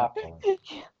Project cop.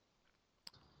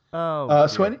 Oh.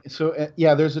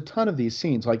 There's a ton of these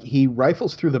scenes. Like he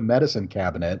rifles through the medicine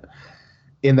cabinet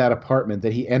in that apartment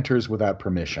that he enters without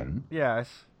permission.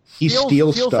 Yes. He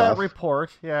steals that stuff.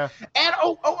 report. Yeah. And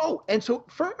and so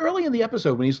for early in the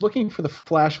episode when he's looking for the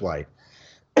flashlight,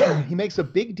 he makes a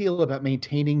big deal about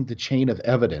maintaining the chain of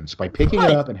evidence by picking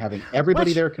it up and having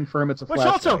everybody there confirm it's a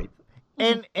flashlight. Also,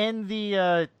 and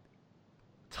the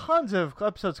tons of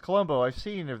episodes of Columbo I've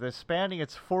seen of this spanning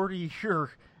its 40-year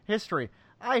history,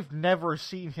 I've never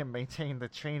seen him maintain the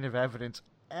chain of evidence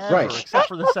ever, except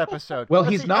for this episode. Well,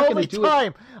 That's he's the not going only to do it.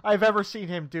 time I've ever seen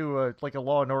him do a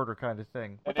Law and Order kind of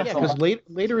thing. Because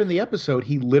later in the episode,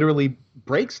 he literally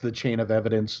breaks the chain of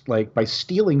evidence like by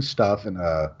stealing stuff and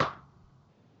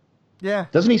Yeah.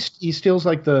 doesn't he? He steals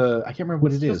like the I can't remember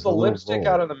what it is. Just the lipstick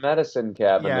out of the medicine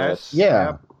cabinet. Yes.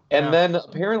 Yeah. And then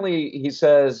apparently he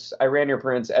says, "I ran your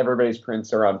prints. Everybody's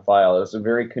prints are on file." It was a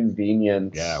very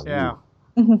convenient, Yeah.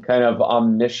 kind of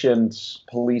omniscient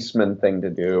policeman thing to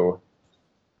do.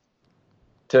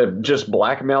 To just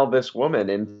blackmail this woman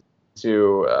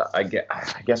into, I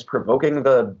guess, provoking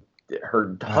her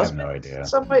husband. I have no idea. In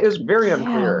some way is very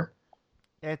unclear.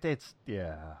 It's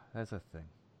that's a thing.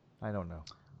 I don't know.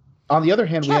 On the other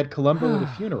hand, we had Columbo at a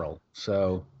funeral,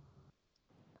 so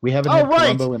we haven't had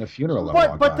Columbo in a funeral in a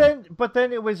long time. But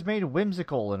then it was made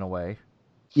whimsical in a way.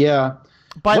 Yeah.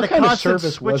 By what the kind of constant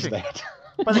service switching. was that?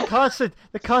 By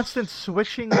the constant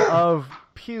switching of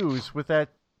pews with that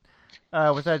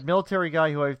military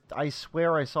guy who I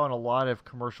swear I saw in a lot of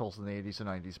commercials in the 80s and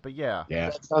 90s. But yeah.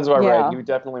 That sounds about right. He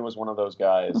definitely was one of those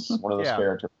guys, one of those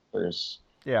characters.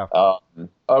 Yeah.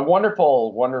 A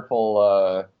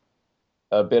wonderful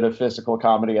a bit of physical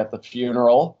comedy at the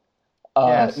funeral.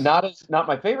 Yes. Not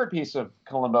my favorite piece of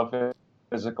Columbo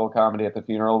physical comedy at the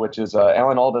funeral, which is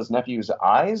Alan Alda's nephew's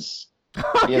eyes.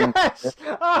 Yes! Which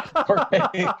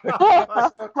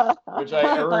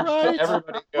I urge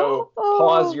everybody to go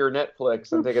pause your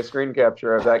Netflix and take a screen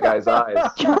capture of that guy's eyes.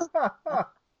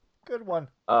 Good one.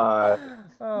 Oh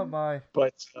my!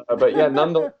 But yeah,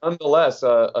 nonetheless,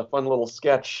 a fun little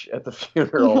sketch at the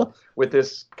funeral with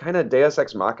this kind of Deus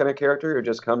Ex Machina character who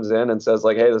just comes in and says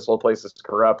like, "Hey, this whole place is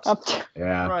corrupt.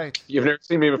 Yeah, right. You've never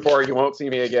seen me before. You won't see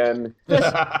me again."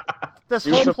 This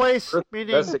whole place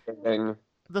meaning investigating.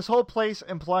 this whole place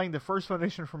implying the First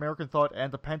Foundation for American Thought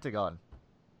and the Pentagon.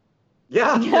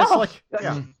 Yeah. It's like,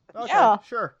 yeah. Okay, Yeah.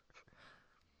 sure.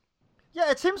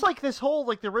 Yeah, it seems like this whole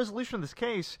the resolution of this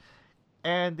case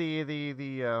and the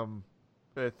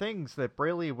things that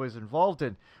Braley was involved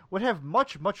in would have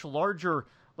much larger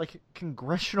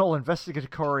congressional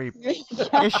investigatory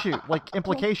issue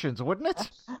implications, wouldn't it?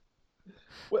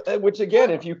 Which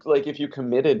again, if you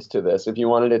committed to this, if you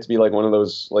wanted it to be one of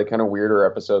those kind of weirder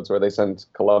episodes where they send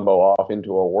Columbo off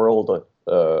into a world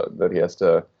that he has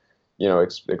to,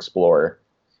 explore,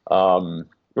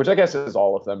 which I guess is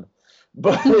all of them,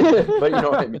 but but you know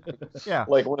what I mean? Yeah.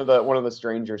 One of the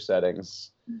stranger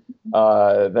settings,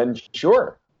 then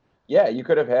sure. Yeah, you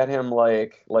could have had him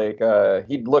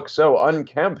he'd look so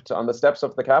unkempt on the steps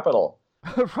of the Capitol.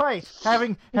 Right,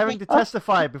 having to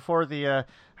testify before the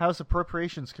House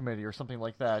Appropriations Committee or something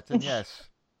like that. And yes,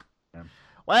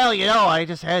 well, I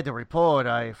just had to report.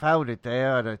 I found it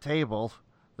there on a table.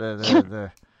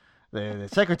 The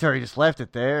secretary just left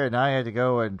it there, and I had to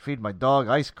go and feed my dog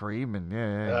ice cream. And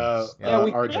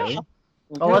RJ.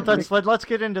 Oh, let's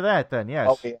get into that then. Yes.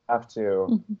 Oh, we have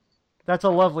to. That's a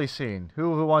lovely scene.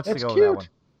 Who wants to go cute. that one?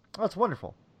 Oh, it's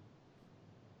wonderful.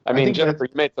 I mean, Jennifer,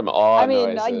 you made some odd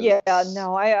noises.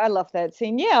 I love that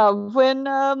scene. Yeah,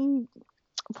 when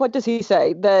what does he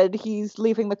say? That he's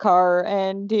leaving the car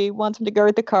and he wants him to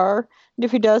guard the car. And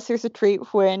if he does, there's a treat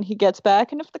when he gets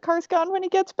back. And if the car's gone when he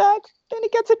gets back, then he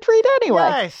gets a treat anyway.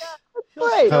 Yes.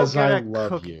 Right. Because I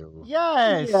love you.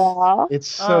 Yes. Yeah. It's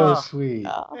so sweet.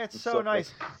 It's so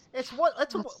nice.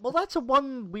 That's a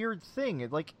one weird thing.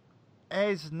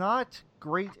 As not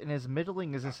great and as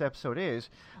middling as this episode is,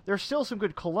 there's still some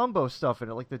good Columbo stuff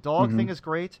in it. The dog thing is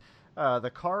great.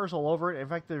 The cars all over it. In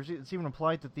fact, it's even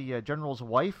implied that the general's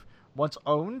wife once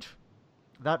owned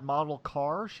that model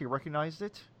car. She recognized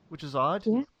it, which is odd.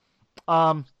 Yeah.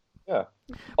 Yeah.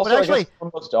 Also, But actually, I guess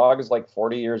Columbo's dog is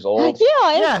 40 years old. Yeah,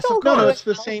 Yes, so of course. No, good. it's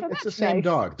the same. So It's the that's same nice.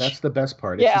 dog. That's the best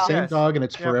part. It's Yeah. the same Yes. dog, and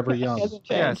it's Yep. forever young. Hasn't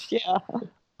Yes. changed. Yeah.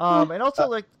 and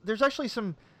also there's actually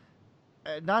some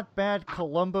not bad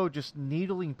Columbo just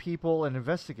needling people and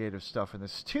investigative stuff in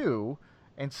this too.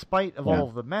 In spite of all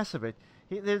of the mess of it,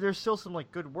 there's still some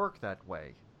good work that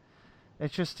way.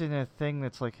 It's just in a thing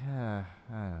that's I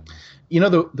don't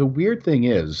know. The weird thing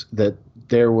is that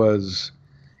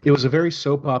it was a very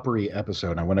soap opera-y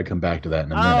episode. I want to come back to that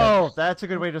in a minute. Oh, that's a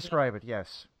good way to describe it.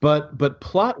 Yes. But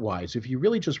plot-wise, if you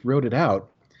really just wrote it out,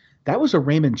 that was a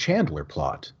Raymond Chandler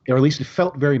plot, or at least it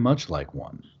felt very much like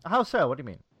one. How so? What do you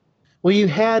mean? Well, you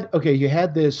had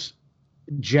this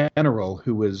general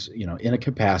who was,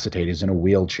 incapacitated, he's in a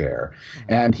wheelchair,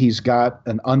 and he's got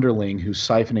an underling who's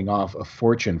siphoning off a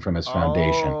fortune from his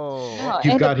foundation. Oh,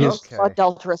 You've and got his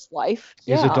adulterous wife.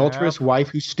 his Yeah. adulterous wife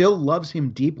who still loves him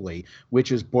deeply,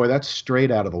 which is, boy, that's straight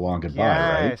out of The Long Goodbye,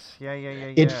 right?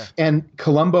 yes. Yeah. And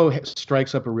Columbo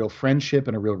strikes up a real friendship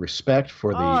and a real respect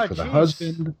for the Jeez.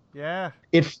 husband. Yeah.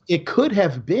 It could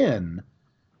have been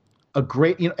a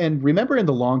great, and remember in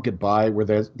The Long Goodbye where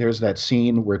there's that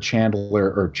scene where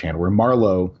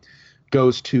Marlowe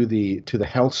goes to the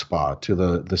health spa, to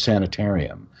the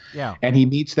sanitarium, Yeah. and he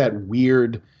meets that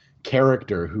weird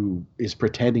character who is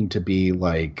pretending to be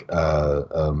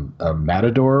a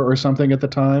matador or something at the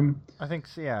time. I think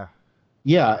so, yeah.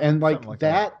 Yeah, and Something like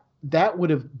that. that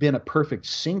would have been a perfect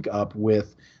sync up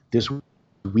with this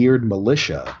weird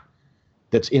militia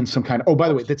that's in some kind of, oh, by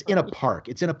the way, that's in a park.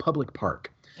 It's in a public park.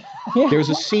 There's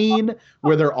a scene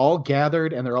where they're all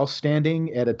gathered and they're all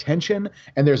standing at attention,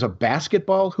 and there's a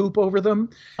basketball hoop over them,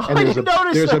 and I didn't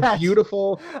notice there's that. a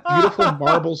beautiful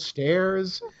marble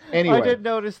stairs. Anyway, I did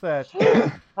notice that.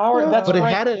 Howard, that's but it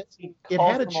right. had a He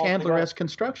calls them all Chandler-esque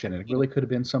construction, and it really could have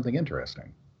been something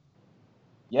interesting.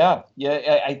 Yeah.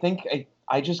 I think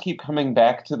I just keep coming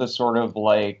back to the sort of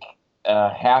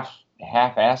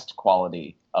half-assed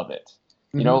quality of it.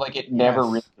 You know, it never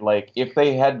Yes. really if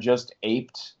they had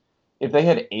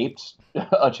aped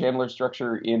a Chandler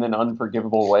structure in an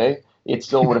unforgivable way, it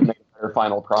still would have made a better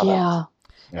final product. Yeah.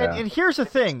 Yeah. And here's the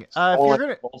thing: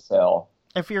 Wholesale.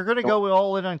 if you're gonna go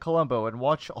all in on Columbo and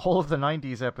watch all of the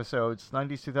 '90s episodes,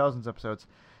 '90s 2000s episodes,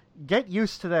 get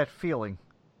used to that feeling.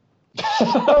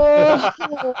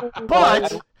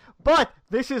 But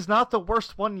this is not the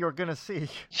worst one you're gonna see.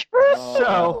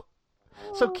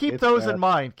 So keep It's those bad. in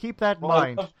mind. Keep that in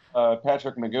mind. I love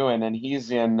Patrick McGowan, and he's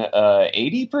in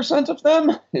 80% of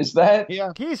them. Is that?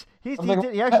 Yeah. He's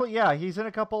in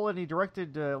a couple, and he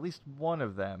directed at least one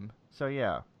of them. So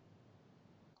yeah.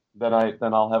 Then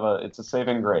I'll have it's a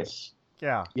saving grace.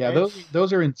 Yeah. Yeah, It's-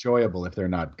 those are enjoyable if they're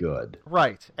not good.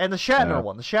 right. And the Shatner Yeah.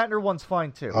 one. The Shatner one's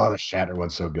fine too. Oh, the Shatter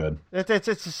one's so good.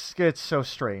 It's so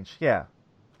strange. Yeah.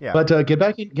 Yeah. But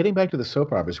getting back to the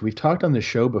soap operas, we've talked on this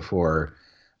show before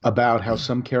about how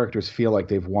some characters feel like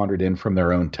they've wandered in from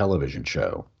their own television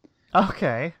show.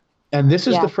 Okay. And this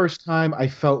is Yeah. the first time I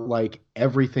felt like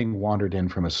everything wandered in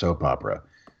from a soap opera.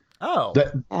 Oh.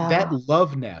 That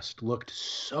love nest looked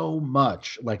so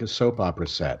much like a soap opera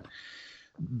set.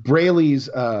 Braley's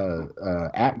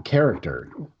character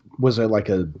was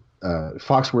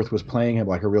Foxworth was playing him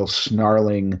like a real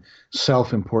snarling,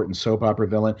 self-important soap opera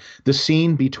villain. The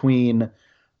scene between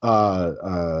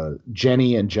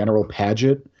Jenny and General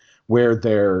Paget,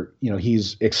 where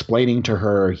he's explaining to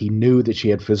her he knew that she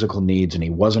had physical needs and he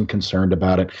wasn't concerned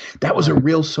about it. That was a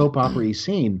real soap opera-y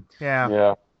scene.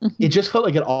 Yeah. It just felt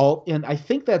like it all, and I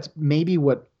think that's maybe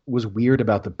what was weird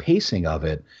about the pacing of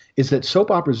it, is that soap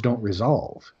operas don't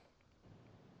resolve.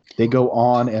 They go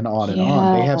on and on and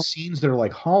on. They have scenes that are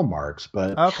like hallmarks,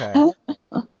 but Okay.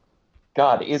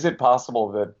 God, is it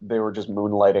possible that they were just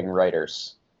moonlighting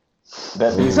writers?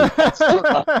 That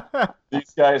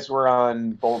these guys were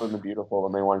on Bold and the Beautiful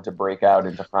and they wanted to break out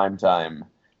into prime time.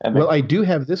 And well, I do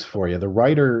have this for you. The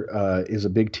writer is a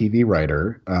big TV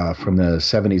writer from the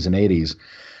 70s and 80s.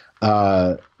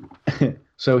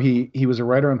 So he was a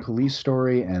writer on Police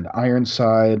Story and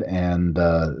Ironside and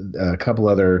a couple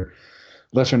other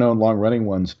lesser-known long-running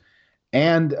ones,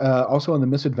 and also on The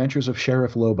Misadventures of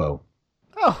Sheriff Lobo.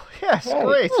 Oh, yes, Hey.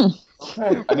 great.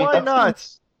 I mean, Why not?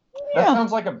 That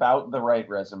sounds like about the right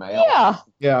resume. Yeah.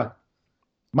 Yeah.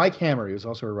 Mike Hammer. He was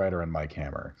also a writer on Mike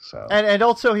Hammer. So And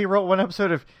also he wrote one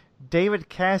episode of David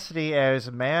Cassidy as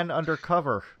Man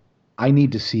Undercover. I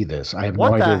need to see this. I have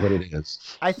What no the- idea what it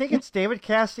is. I think it's David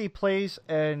Cassidy plays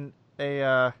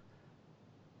a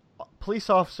police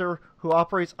officer who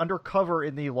operates undercover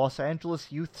in the Los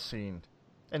Angeles youth scene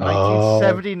in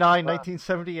 1979,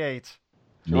 1978.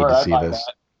 Need to see this.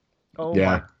 Oh Yeah.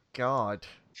 my God.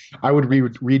 I would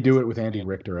redo it with Andy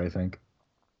Richter, I think.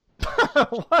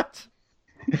 What?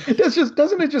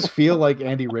 Doesn't it just feel like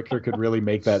Andy Richter could really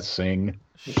make that sing?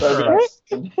 Sure.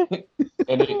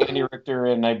 Andy Richter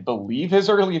in, I believe, his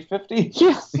early 50s.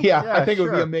 Yeah. Yeah, Yeah, I think it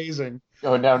would be sure. amazing.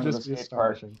 Going down to Just the be skate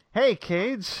park. astonishing. Hey,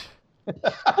 kids.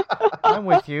 I'm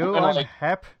with you. And I'm like-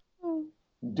 Hep.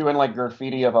 Doing like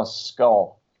graffiti of a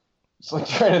skull. It's like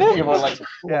trying to think of what like a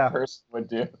cool Yeah. person would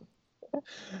do.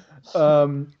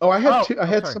 I had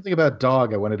sorry. something about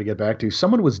Dog I wanted to get back to.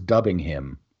 Someone was dubbing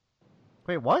him.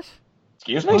 Wait, what?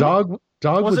 Excuse me? Dog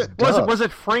was dubbed. Was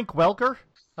it Frank Welker?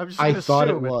 I'm just I gonna thought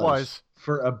it assume was.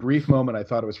 For a brief moment, I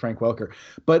thought it was Frank Welker.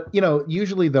 But,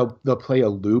 usually they'll play a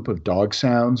loop of dog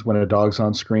sounds when a dog's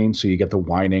on screen, so you get the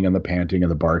whining and the panting and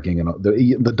the barking, and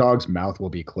the dog's mouth will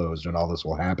be closed and all this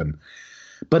will happen.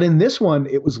 But in this one,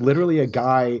 it was literally a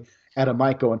guy at a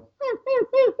mic going,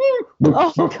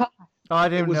 Oh God. Oh, I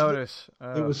didn't was- notice.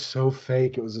 It was so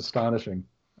fake. It was astonishing.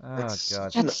 Oh It's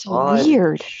God. such an That's so odd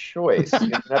weird. choice. It's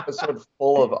an episode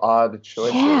full of odd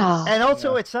choices. Yeah. And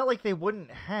also, it's not like they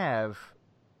wouldn't have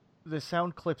the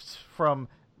sound clips from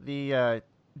the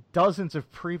dozens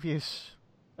of previous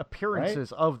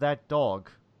appearances of that dog.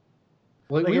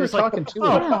 Well, Like, we it were was like, talking to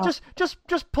oh, him. Yeah.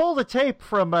 just pull the tape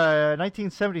from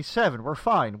 1977. We're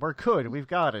fine. We're good. We've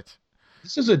got it.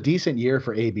 This is a decent year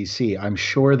for ABC. I'm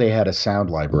sure they had a sound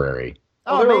library.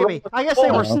 Oh, they were maybe. I guess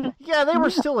they were. full. Yeah, they were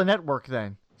still a network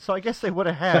then. So I guess they would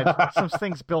have had some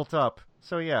things built up.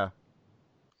 So yeah,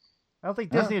 I don't think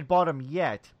Disney had bought them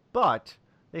yet, but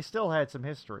they still had some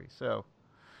history. So,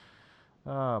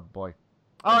 oh boy.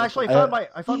 Oh, actually,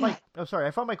 I found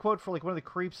my quote for like one of the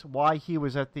creeps why he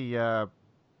was at the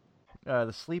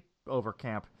sleepover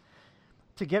camp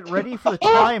to get ready for the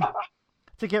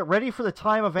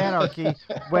time of anarchy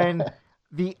when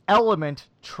the element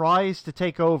tries to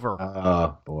take over.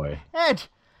 Oh, boy. And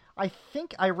I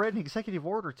think I read an executive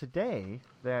order today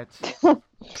that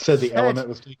Said the said element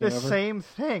was taking the over? same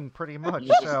thing, pretty much.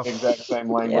 Used So, the exact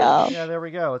same language. Yeah. yeah, there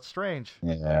we go. It's strange.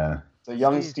 Yeah. It's a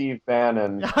young Steve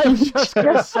Bannon. I was just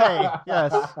gonna say,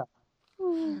 yes.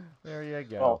 There you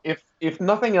go. Well, if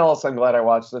nothing else, I'm glad I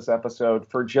watched this episode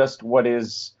for just what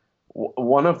is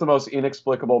one of the most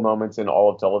inexplicable moments in all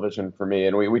of television for me.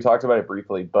 And we talked about it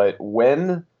briefly, but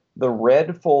when the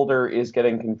red folder is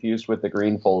getting confused with the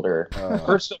green folder,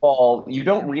 first of all, you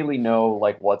don't really know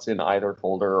like what's in either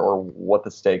folder or what the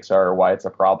stakes are or why it's a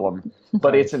problem.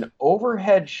 But it's an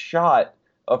overhead shot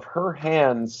of her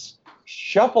hands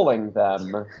shuffling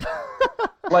them.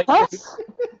 Like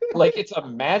it's a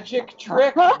magic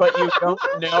trick, but you don't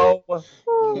know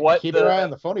what Keep your eye on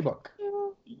the phony book.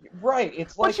 Right,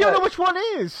 it's But like you don't know which one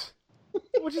is.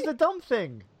 Which is the dumb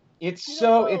thing. it's you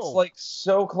so don't it's know. like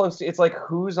so close to, it's like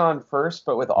Who's on First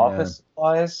but with office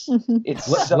supplies. It's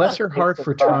so Bless her heart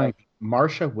for trying.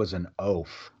 surprising. Marsha was an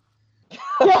oaf.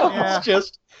 Yeah. It's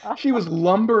just, she was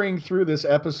lumbering through this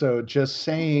episode just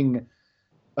saying,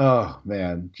 oh,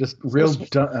 man, just real...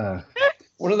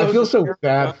 One of I those feel so very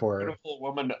bad for her. beautiful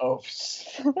woman oafs.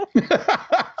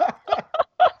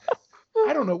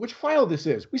 I don't know which file this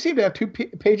is. We seem to have two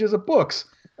pages of books.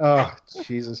 Oh,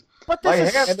 Jesus. But My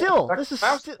this hand is still. stuck This is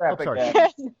mouse still. trap Oh, sorry.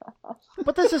 again.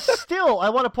 But this is still. I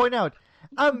want to point out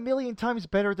a million times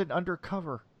better than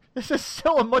Undercover. This is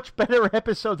still a much better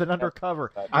episode than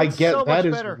Undercover. I It's get so that much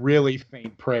is better. really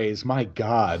faint praise. My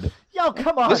God. Yo,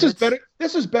 come on. This is it's- better.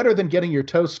 This is better than getting your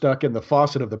toe stuck in the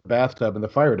faucet of the bathtub and the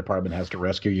fire department has to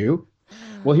rescue you.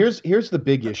 Well, here's the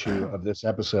big issue of this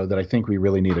episode that I think we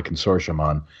really need a consortium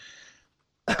on.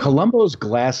 Columbo's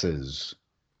glasses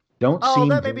don't Oh, seem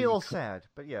that may be very a little sad,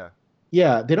 but yeah.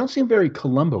 Yeah, they don't seem very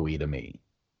Columbo-y to me.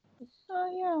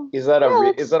 Oh Is that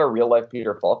Yeah, is that a real life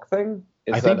Peter Falk thing?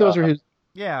 Is I think that, those are his.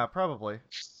 Yeah, probably.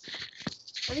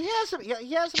 And he has them.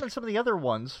 He has them in some of the other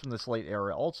ones from this late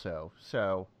era, also.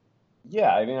 So,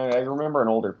 Yeah, I mean, I remember an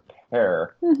older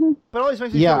pair. yeah. Mhm. but it always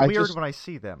makes me Yeah, feel I weird just- when I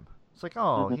see them. It's like,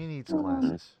 oh, Mhm. he needs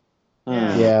glasses.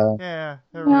 Mm. Yeah, Yeah,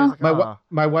 Everybody's like, my "Aw."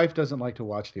 my wife doesn't like to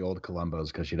watch the old Columbos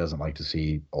because she doesn't like to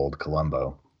see old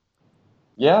Columbo.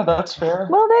 Yeah, that's fair.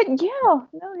 Well, no,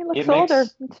 he looks It makes- older.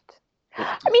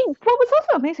 I mean, what was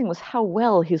also amazing was how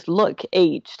well his look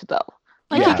aged, though.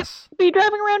 Like, he could Yes. be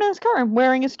driving around in his car and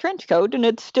wearing his trench coat, and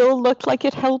it still looked like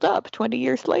it held up 20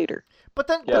 years later. But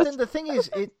then Yes. the thing is,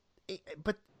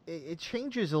 it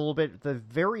changes a little bit. The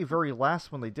very, very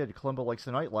last one they did, Columbo Likes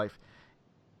the Nightlife.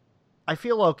 I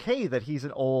feel okay that he's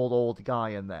an old guy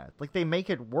in that. Like, they make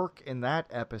it work in that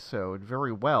episode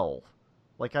very well.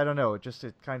 Like, I don't know, it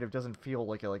kind of doesn't feel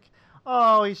like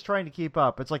oh, he's trying to keep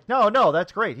up. It's like, no,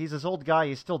 that's great. He's this old guy,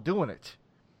 he's still doing it.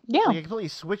 Yeah. Like, it completely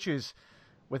switches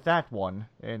with that one.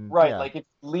 And Right, yeah. like if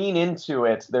you lean into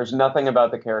it, there's nothing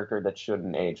about the character that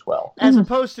shouldn't age well. As Mhm.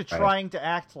 opposed to Right. trying to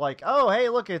act like, oh, hey,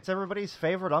 look, it's everybody's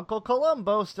favorite Uncle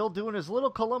Columbo, still doing his little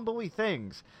Columbo-y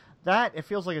things. That, it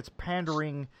feels like it's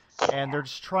pandering, and they're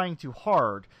just trying too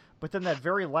hard. But then that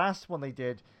very last one they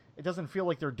did, it doesn't feel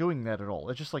like they're doing that at all.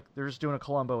 It's just like they're just doing a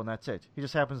Columbo, and that's it. He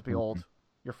just happens to be old.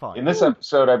 You're fine. In this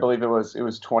episode, I believe it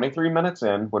was 23 minutes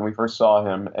in when we first saw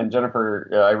him. And Jennifer,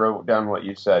 I wrote down what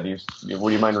you said.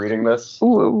 Would you mind reading this?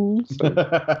 Ooh. There's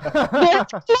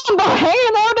Columbo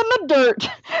hanging out in the dirt.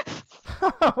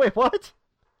 Wait, what?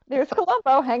 There's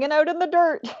Columbo hanging out in the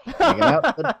dirt. Hanging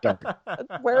out in the dark.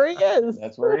 That's where he is.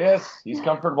 That's where he is. He's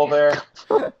comfortable there.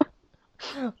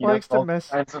 He Likes knows to all mess.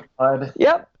 kinds of mud.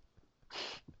 Yep.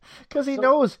 Because he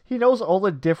knows all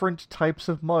the different types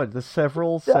of mud, the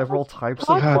several types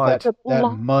of God, mud. that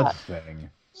Lot. mud thing.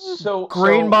 So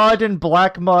Green so- mud and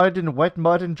black mud and wet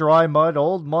mud and dry mud,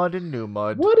 old mud and new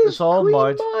mud. What is it's all green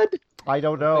mud. mud? I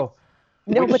don't know.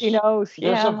 Nobody knows.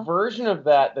 There's a Yeah. version of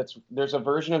that there's a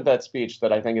version of that speech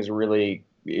that I think is really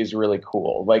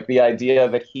cool. Like the idea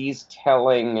that he's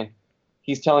telling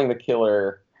the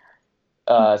killer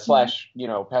slash,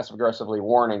 passive aggressively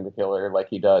warning the killer like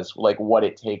he does, like what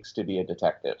it takes to be a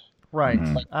detective. Right.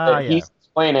 Mhm. That Yeah. He's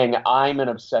explaining I'm an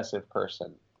obsessive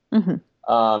person. Mhm.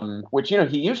 Which,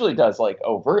 he usually does like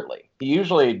overtly. He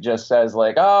usually just says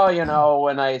like, oh,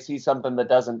 when I see something that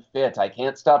doesn't fit, I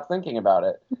can't stop thinking about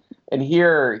it. And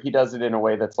here he does it in a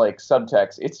way that's like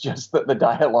subtext. It's just that the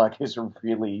dialogue is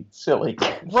really silly.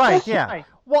 Right, yeah.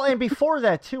 Well, and before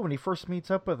that, too, when he first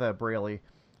meets up with Braley,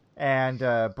 and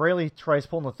Braley tries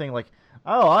pulling the thing like,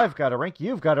 oh, I've got a rank,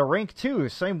 you've got a rank, too,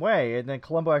 same way. And then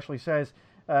Columbo actually says,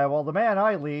 well, the men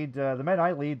I lead,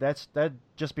 that'd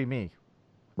just be me.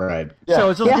 Right. Yeah. So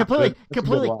it's just Yeah. completely, That's a good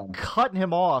completely line. cutting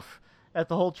him off at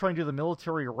the whole trying to do the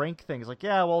military rank thing. He's like,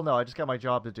 yeah, well, no, I just got my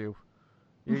job to do.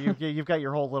 You've got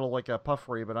your whole little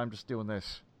puffery, but I'm just doing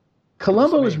this.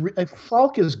 Columbo Just is me.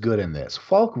 Falk is good in this.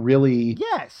 Falk really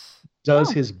Yes,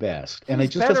 does his best, and it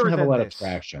He's just doesn't better have a than lot this. of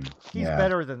traction. he's Yeah.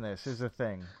 better than this. Is the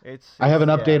thing. I have an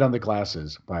update yeah. on the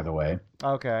glasses, by the way.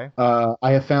 Okay.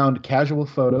 I have found casual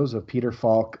photos of Peter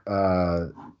Falk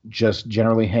just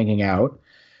generally hanging out,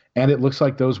 and it looks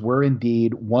like those were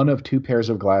indeed one of two pairs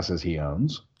of glasses he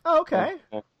owns. Oh, okay.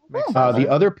 Makes sense. The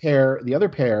other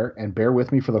pair, and bear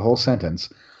with me for the whole sentence,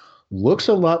 looks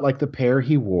a lot like the pair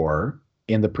he wore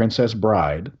in The Princess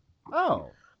Bride, Oh.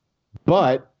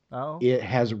 but Oh. it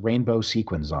has rainbow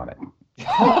sequins on it.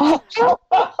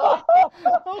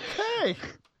 Okay.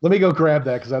 Let me go grab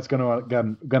that because that's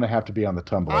gonna have to be on the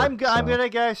Tumblr. I'm so. gonna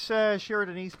guess Shira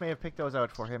Denise may have picked those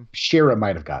out for him. Shira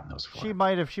might have gotten those for She him.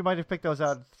 might have picked those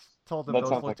out. And told him That those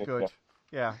sounds looked like a good. gift.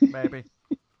 Yeah, maybe.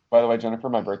 By the way, Jennifer,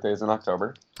 my birthday is in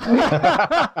October. And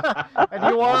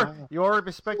you're a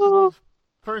respectable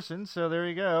person, so there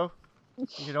you go. You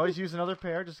can always use another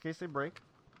pair just in case they break.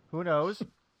 Who knows?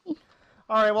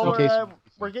 All right, well, Okay,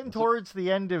 we're getting towards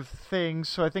the end of things,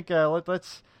 so I think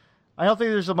let's. I don't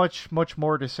think there's a much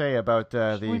more to say about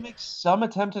Should we the. make some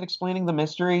attempt at explaining the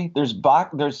mystery? There's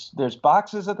boxes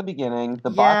at the beginning. The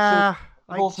Yeah,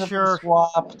 boxes have sure. been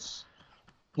swapped.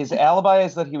 His alibi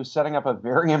is that he was setting up a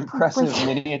very impressive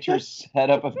miniature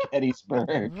setup of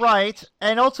Gettysburg. Right,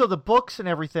 and also the books and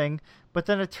everything. But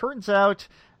then it turns out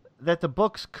that the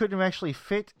books couldn't actually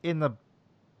fit in the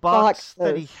box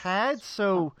that he had.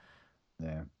 So,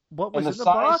 Yeah. what was And in the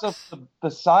box?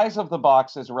 the size of the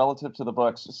boxes relative to the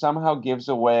books somehow gives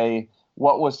away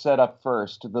what was set up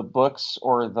first, the books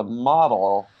or the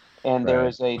model. And there Right.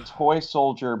 is a toy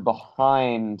soldier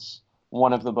behind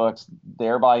one of the books,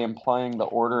 thereby implying the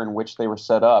order in which they were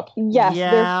set up. Yes,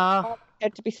 Yeah. they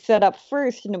had to be set up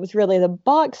first, and it was really the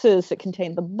boxes that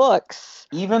contained the books.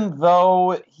 Even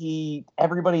though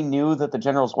everybody knew that the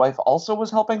general's wife also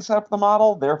was helping set up the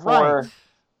model, therefore, Right.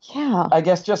 Yeah. I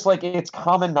guess just like it's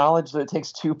common knowledge that it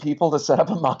takes two people to set up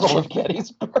a model of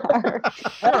Gettysburg.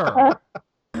 Sure.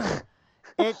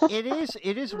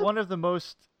 It is one of the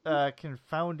most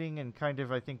confounding and kind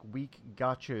of, I think, weak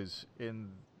gotchas in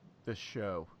the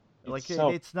show. Like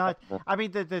it's not. I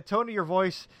mean, the tone of your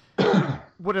voice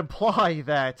would imply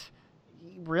that.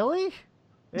 Really?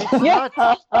 It's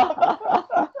not.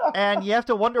 And you have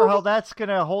to wonder how that's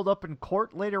gonna hold up in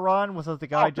court later on, without the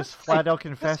guy just flat out This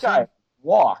confessing. guy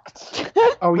walked.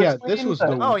 Oh yeah, Between this was the-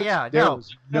 the. Oh yeah, There no.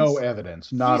 was no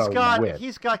evidence, not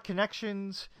He's a got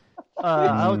connections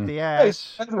out the He's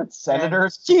ass. friends with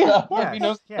senators. Yeah. Stuff. Yes, He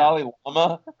knows yeah. Dalai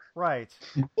Lama. Right.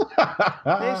 wit.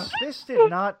 This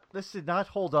did not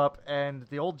hold up, and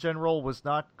the old general was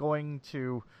not going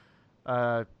to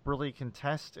really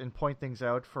contest and point things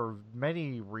out for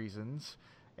many reasons.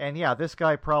 And yeah, this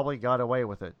guy probably got away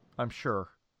with it. I'm sure.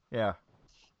 Yeah.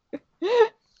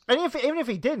 And even if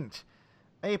he didn't,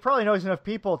 he probably knows enough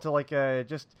people to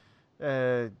just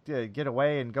get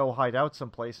away and go hide out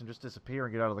someplace and just disappear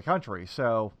and get out of the country.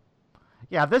 So,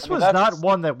 yeah, this was that's- not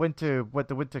one that went to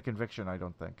conviction. I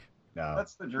don't think. No.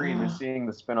 That's the dream, is seeing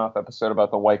the spin-off episode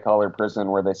about the white-collar prison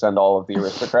where they send all of the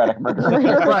aristocratic murderers.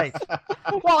 Right.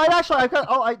 Well, I got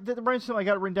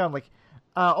it written down. Like,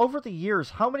 over the years,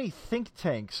 how many think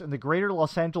tanks in the greater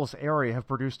Los Angeles area have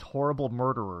produced horrible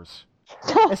murderers?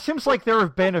 It seems like there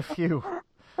have been a few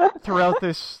throughout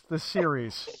this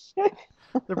series.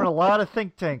 There've been a lot of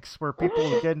think tanks where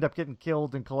people end up getting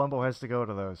killed, and Columbo has to go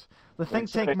to those. The think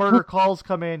tank murder calls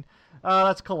come in.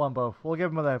 That's Columbo. We'll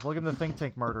give him that. We'll give him the think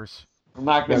tank murders. I'm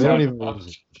not Yeah, going they don't to even in lose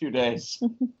it. a few days.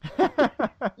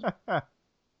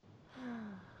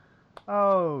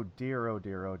 Oh dear, oh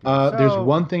dear, oh dear. There's So,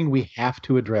 one thing we have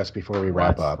to address before we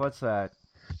wrap up. What's that?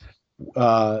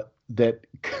 That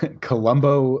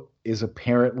Columbo is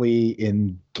apparently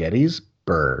in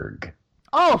Gettysburg.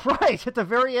 Oh, right, at the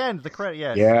very end, the credit.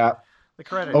 Yes. Yeah, The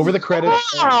credits. over the credits.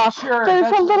 Ah, Sure, there's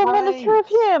that's a little right. miniature of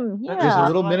him. There's a Yeah.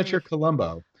 little Tiny- miniature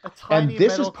Columbo. A tiny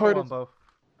this is metal part of- Columbo.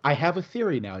 I have a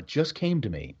theory now. It just came to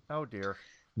me. Oh dear.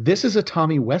 This is a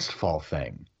Tommy Westfall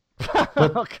thing.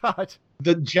 Oh God.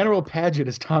 The General Paget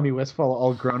is Tommy Westfall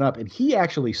all grown up, and he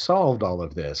actually solved all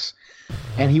of this.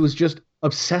 And he was just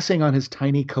obsessing on his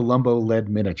tiny Columbo-led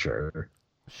miniature.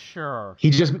 Sure. He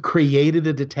just created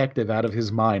a detective out of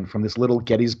his mind from this little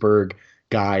Gettysburg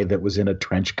guy that was in a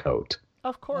trench coat.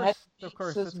 Of course.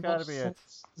 That's got to be it.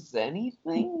 Is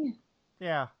anything?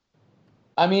 Yeah.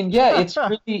 I mean, yeah, it's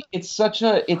really, it's such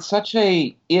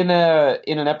a in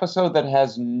an episode that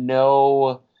has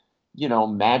no,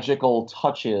 magical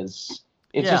touches.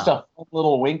 It's Yeah. just a fun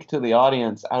little wink to the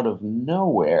audience out of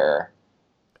nowhere.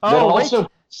 Oh, that wait. also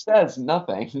says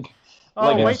nothing.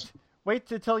 Oh, like- wait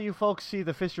till you folks see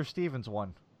the Fisher Stevens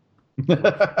one.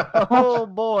 Oh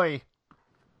boy.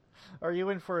 Are you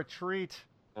in for a treat?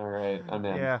 All right, I'm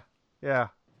in. Yeah. Yeah.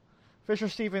 Fisher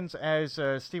Stevens as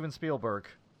Steven Spielberg.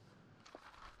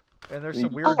 And there's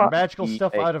some weird magical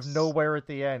stuff out of Yikes. nowhere at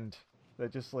the end.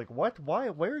 That just like, what? Why?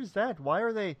 Where is that? Why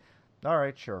are they? All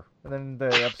right, sure. And then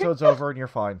the episode's over and you're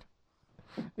fine.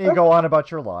 And you go on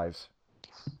about your lives.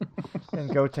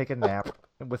 And go take a nap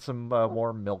with some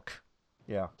warm milk.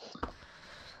 Yeah.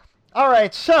 All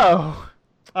right, so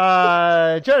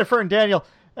Jennifer and Daniel,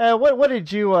 what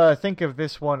did you think of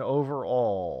this one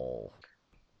overall?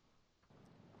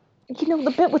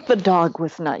 The bit with the dog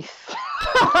was nice.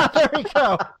 There we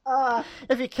go.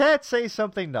 If you can't say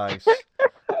something nice,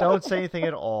 don't say anything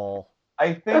at all.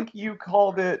 I think you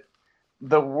called it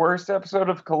the worst episode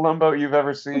of Columbo you've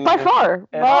ever seen. By far.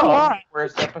 And By one of far. the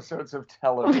worst episodes of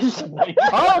television.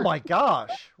 Oh my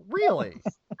gosh! Really?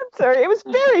 I'm sorry. It was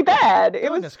very bad. It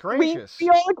Goodness was. gracious. We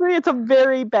all agree it's a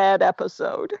very bad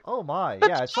episode. Oh my! But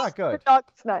Yeah, it's not The good. dog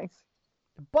is nice.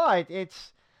 But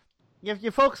it's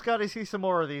you folks got to see some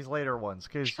more of these later ones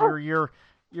because Sure. you're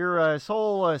your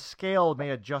whole scale may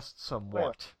adjust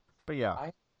somewhat. But yeah. I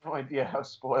have no idea how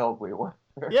spoiled we were.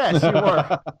 Yes, you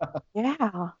were. Yeah.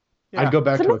 Yeah. I'd go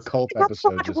back So to a it's cult got so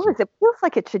episode. much Just worse. It feels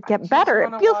like it should get just better. It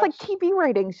wanna feels like watch- TV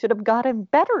ratings should have gotten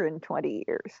better in 20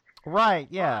 years. Right,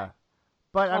 yeah.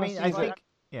 But I wanna mean, see I what- think,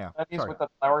 yeah. That is Sorry. with the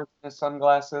flowers in his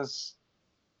sunglasses.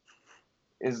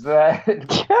 Is that?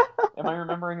 Am I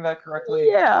remembering that correctly?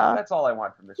 Yeah. That's all I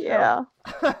want from this show. Yeah.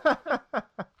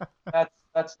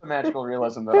 That's the magical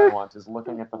realism that I want, is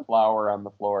looking at the flower on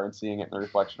the floor and seeing it in the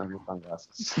reflection of your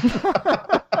sunglasses.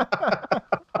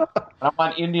 I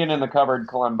want Indian in the cupboard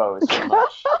Columbo so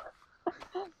much.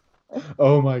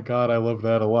 Oh my god, I love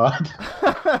that a lot.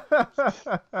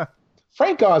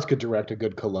 Frank Oz could direct a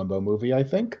good Columbo movie, I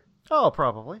think. Oh,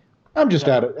 probably. I'm just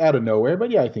out of nowhere, but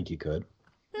yeah, I think he could.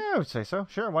 Yeah, I would say so.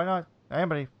 Sure, why not?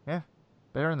 Anybody, yeah,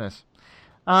 better than this.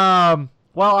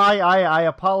 Well, I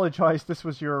apologize. This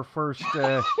was your first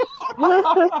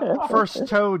first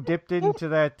toe dipped into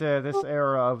that this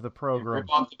era of the program.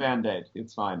 Rip off the Band-Aid.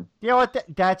 It's fine. You know what?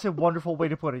 That's a wonderful way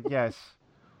to put it. Yes,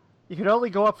 you can only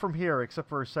go up from here, except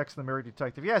for Sex and the Married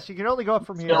Detective. Yes, you can only go up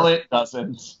from here. Still it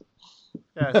doesn't.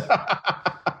 Yes.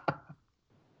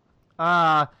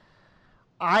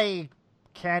 I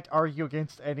can't argue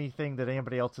against anything that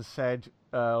anybody else has said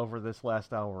over this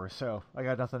last hour or so. I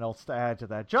got nothing else to add to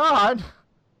that. John!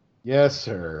 Yes,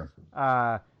 sir. What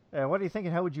are you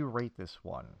thinking? How would you rate this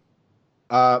one?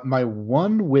 My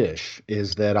one wish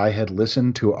is that I had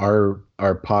listened to our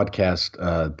podcast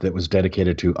that was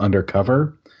dedicated to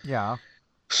Undercover, Yeah.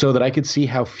 so that I could see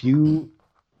how few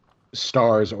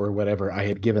stars or whatever I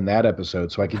had given that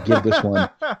episode, so I could give this one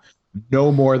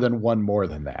no more than one more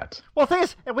than that. Well, the thing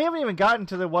is, we haven't even gotten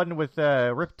to the one with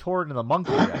Rip Torn and the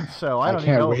monkey yet, so I don't even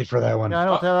can't know. wait for that one. Yeah, I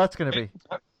don't know how that's going to be.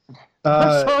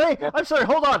 I'm Uh, sorry,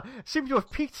 hold on. Seems to have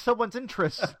piqued someone's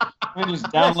interest. You just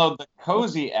download the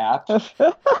Cozy app.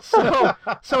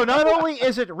 So not only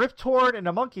is it Rip Torn and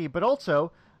a monkey, but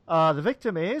also the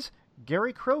victim is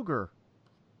Gary Kroger.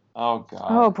 Oh god.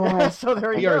 Oh boy. So there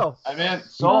We you are- go. I meant Oh,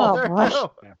 sold. There you boy.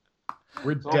 go.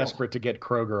 we're desperate to get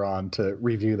Kroger on to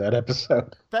review that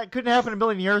episode. That couldn't happen in a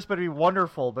million years, but it'd be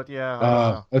wonderful. But yeah, I don't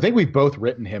know. I think we've both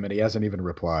written him, and he hasn't even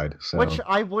replied. So Which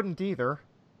I wouldn't either.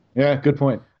 yeah, good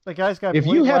point. The guy's got If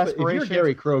political you're aspirations.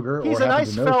 Gary Kroger, He's or a happen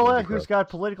nice to know fella Gary who's Kroger, got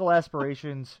political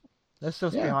aspirations. This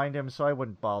stuff's Yeah. behind him, so I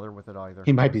wouldn't bother with it either.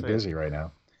 he might be So, busy right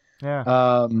now.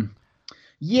 Yeah.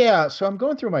 Yeah, so I'm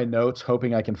going through my notes,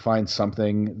 hoping I can find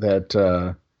something that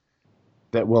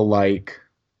that will like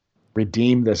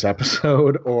redeem this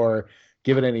episode or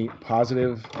give it any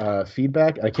positive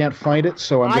feedback. I can't find it,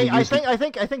 so I'm going to use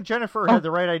I think Jennifer had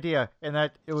the right idea in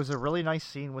that it was a really nice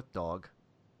scene with dog.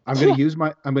 I'm going to use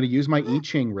my I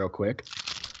Ching real quick.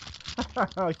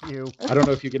 Oh, you. I don't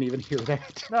know if you can even hear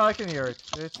that. No, I can hear it.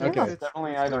 It's Okay. it's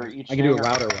Definitely either each. I can do a thing or-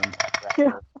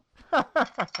 louder one.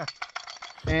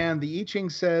 And the I Ching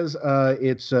says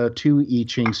it's 2 I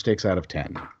Ching sticks out of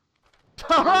 10.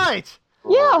 All right.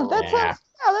 Yeah, that Yeah. sounds.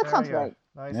 Yeah, that There sounds you go. right.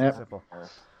 Nice Yep. and simple.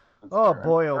 Oh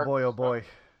boy, oh boy, oh boy.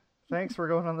 Thanks for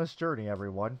going on this journey,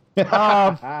 everyone. We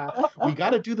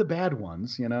got to do the bad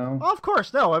ones, you know. Of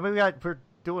course, no. I mean, we're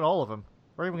doing all of them.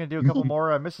 We're even going to do a couple more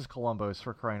Mrs. Columbos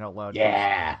for crying out loud.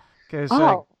 Yeah. Because Oh,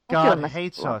 I feel God Mrs.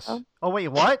 hates us. Columbo. Oh, wait,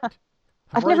 what?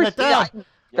 I've Writing never it down. seen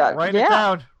that. Writing it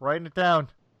down. Writing it down.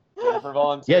 Jennifer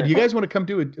volunteer. Yeah, do you guys want to come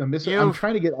do a Mrs. I'm You've-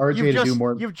 trying to get RJ to do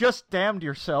more. You've just damned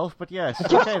yourself, but yes.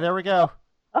 Okay, there we go.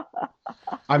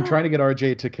 I'm trying to get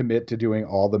RJ to commit to doing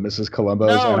all the Mrs. Columbos,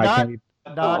 No, and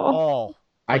not- Not Oh. all.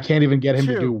 I can't even get him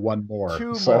Two. to do one more.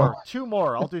 Two so. more. Two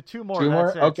more. I'll do two more. Two more?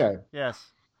 That's it. Okay.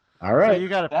 Yes. All right. So you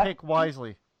got to That- pick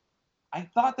wisely. I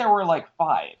thought there were like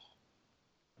 5.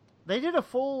 They did a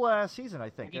full season, I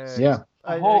think. Yeah.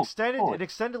 An Oh,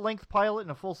 extended length pilot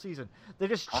and a full season. They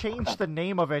just changed the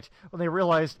name of it when they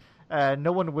realized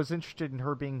no one was interested in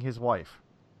her being his wife.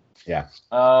 Yeah.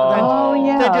 Oh,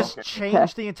 yeah. They just okay.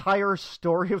 changed the entire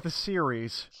story of the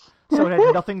series, so it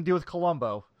had nothing to do with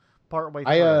Columbo. Partway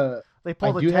through, they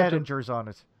pulled I the do have to- Tanningers on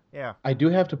it. Yeah. I do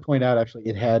have to point out,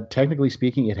 actually, technically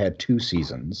speaking, it had 2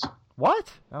 seasons. What?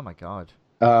 Oh my God.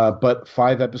 But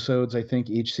 5 episodes, I think,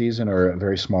 each season, or a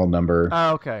very small number.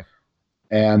 Oh, okay.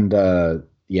 And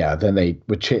yeah, then they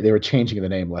were changing the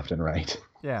name left and right.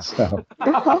 Yeah. So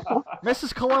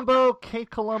Mrs. Columbo, Kate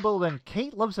Columbo, then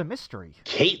Kate Loves a Mystery.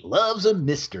 Kate loves a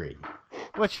mystery.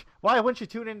 Which, why wouldn't you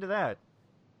tune into that?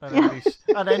 On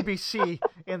NBC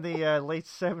in the late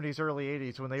 70s, early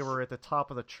 80s when they were at the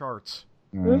top of the charts.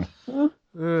 Mm.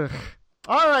 Ugh.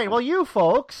 All right, well, you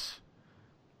folks,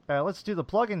 let's do the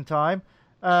plug-in time.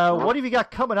 What have you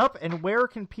got coming up, and where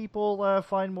can people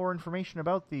find more information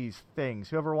about these things?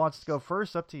 Whoever wants to go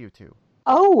first, up to you two.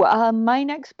 Oh, my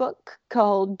next book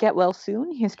called Get Well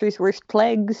Soon, History's Worst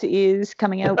Plagues is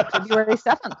coming out February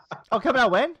 7th. Oh, coming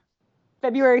out when?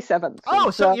 February 7th. Oh,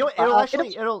 so you know,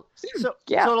 it'll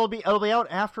yeah. so it'll be out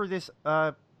after this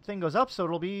thing goes up, so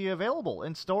it'll be available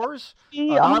in stores,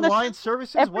 Be on the online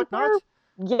services, everywhere. whatnot.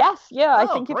 Yes, yeah. I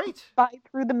Oh, think if you great. buy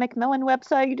through the Macmillan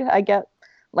website, I get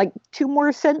like 2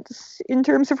 more cents in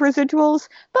terms of residuals.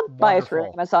 But buy it through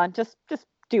Wonderful. Amazon. Just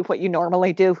do what you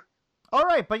normally do. All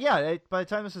right, but yeah, by the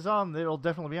time this is on, it'll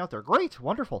definitely be out there. Great,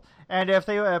 wonderful. And if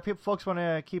they folks want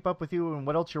to keep up with you and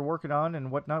what else you're working on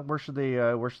and whatnot, where should they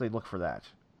look for that?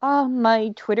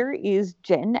 My Twitter is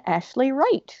Jen Ashley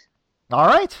Wright. All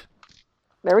right.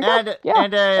 There we go. And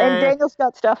And Daniel's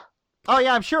got stuff. Oh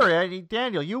yeah, I'm sure.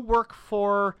 Daniel, you work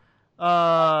for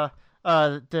the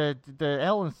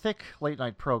Ellen Thick late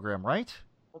night program, right?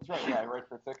 That's right. Yeah, I write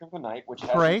for Thick of the Night, which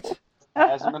Great.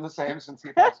 hasn't been the same since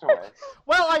he passed away.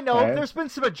 Well, I know Okay. there's been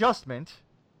some adjustment.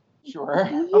 Sure.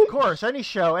 Of course, any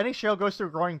show goes through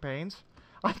growing pains.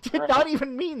 I did not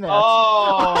even mean that.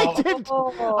 Oh. I didn't.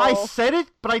 Oh. I said it,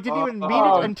 but I didn't even mean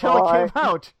Oh, it until it came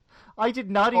out. I did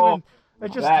not even.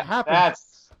 It just happened.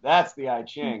 That's the I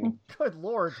Ching. Good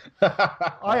Lord.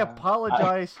 I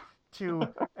apologize to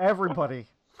everybody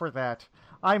for that.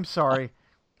 I'm sorry.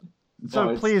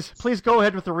 So No, please go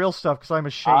ahead with the real stuff because I'm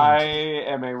ashamed. I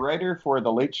am a writer for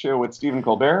The Late Show with Stephen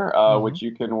Colbert, which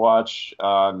you can watch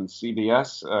on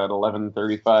CBS at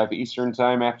 11:35 Eastern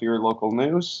Time after your local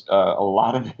news. A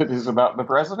lot of it is about the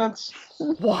presidents.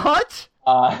 What?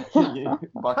 Buckle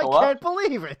I up. can't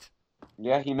believe it.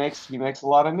 Yeah, he makes a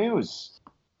lot of news.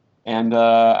 And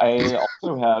I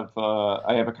also have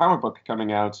I have a comic book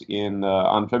coming out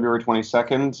on February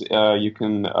 22nd. You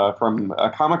can from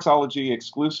a Comixology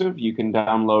exclusive. You can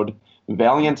download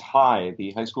Valiant High,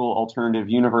 the high school alternative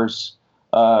universe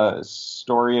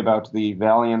story about the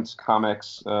Valiant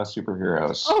Comics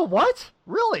superheroes. Oh, what?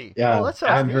 Really? Yeah, Oh, that I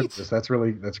sounds haven't heard neat. this. That's Oh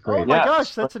great. my Yeah.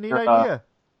 gosh, that's a neat You're, idea.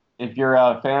 If you're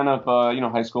a fan of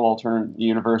high school alternate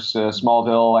universe,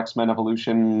 Smallville, X-Men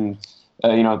Evolution.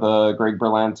 The Greg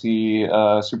Berlanti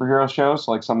superhero shows,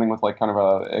 like something with like kind of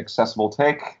a accessible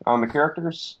take on the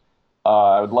characters.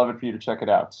 I would love it for you to check it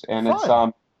out. And it's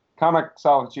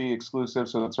Comixology exclusive,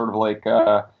 so it's sort of like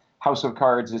House of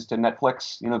Cards is to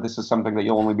Netflix. This is something that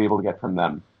you'll only be able to get from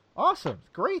them. Awesome.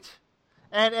 Great.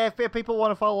 And if people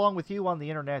want to follow along with you on the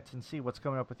internet and see what's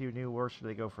coming up with you new, where should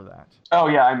they go for that? Oh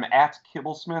yeah, I'm at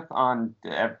Kibblesmith on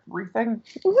everything.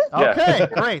 Okay,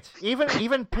 great. Even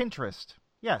Pinterest.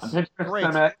 Yes, great.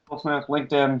 I'm at Kibblesmith,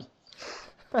 LinkedIn.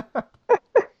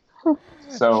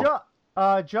 So.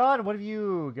 John, what have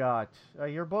you got?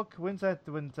 Your book? When's that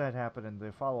happening?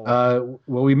 The follow up.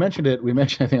 Well, we mentioned it. I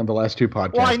think on the last 2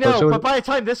 podcasts. Well, I know, so but by the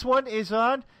time this one is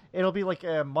on, it'll be like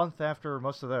a month after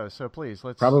most of those. So please,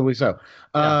 let's. Probably so.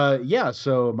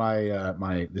 So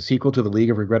the sequel to the League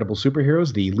of Regrettable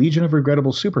Superheroes, the Legion of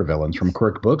Regrettable Supervillains from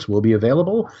Quirk Books, will be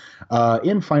available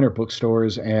in finer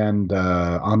bookstores and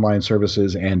online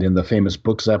services, and in the famous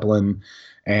Book Zeppelin,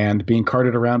 and being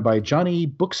carted around by Johnny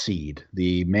Bookseed,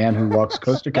 the man who walks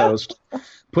coast to coast,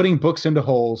 putting books into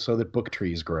holes so that book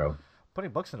trees grow.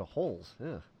 Putting books into holes.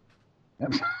 Ugh.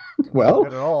 Well,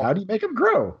 Not at all. how do you make them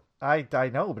grow? I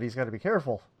know, but he's got to be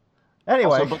careful.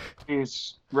 Anyway. Also, book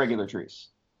trees, regular trees.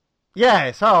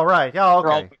 Yes. All right. Oh,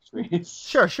 They're all okay. book trees.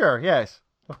 Sure. Yes.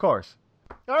 Of course.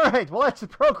 All right. Well, that's the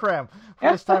program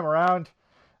for this time around.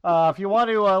 If you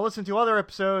want to listen to other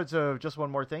episodes of Just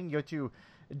One More Thing, go to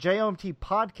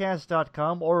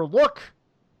jomtpodcast.com or look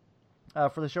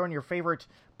for the show on your favorite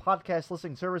podcast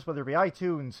listening service, whether it be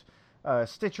iTunes,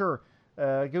 Stitcher,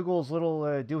 Google's little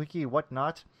doohickey,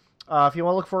 whatnot. If you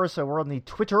want to look for us, we're on the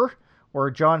Twitter, where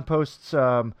John posts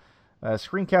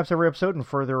screen caps every episode and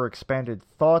further expanded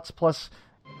thoughts, plus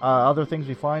other things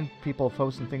we find. People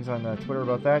posting things on Twitter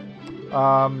about that.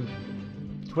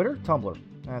 Twitter? Tumblr.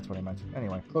 That's what I meant.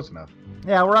 Anyway. Close enough.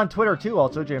 Yeah, we're on Twitter too,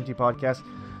 also, JMT Podcast,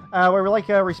 where we like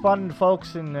responding to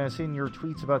folks and seeing your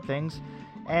tweets about things.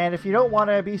 And if you don't want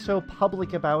to be so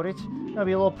public about it, be a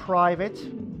little private.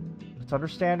 It's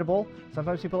understandable.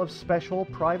 Sometimes people have special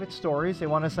private stories they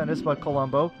want to send us about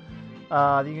Columbo. You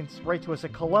can write to us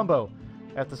at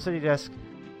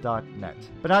columbo@thecitydesk.net.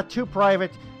 But not too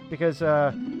private, because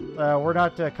we're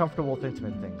not comfortable with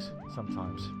intimate things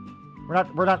sometimes.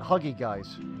 We're not huggy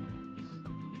guys.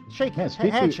 Shake hands.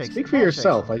 Speak for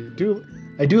yourself. I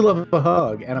do love a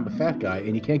hug, and I'm a fat guy,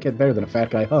 and you can't get better than a fat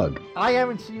guy hug. I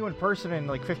haven't seen you in person in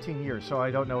like 15 years, so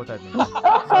I don't know what that means.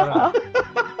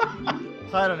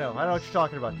 I don't know what you're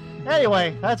talking about.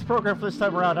 Anyway, that's the program for this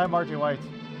time around. I'm RJ White.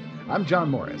 I'm John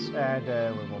Morris. And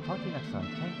we'll talk to you next time.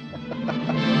 Thank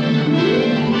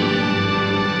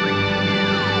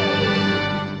you.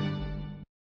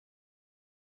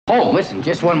 Oh, listen,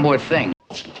 just one more thing.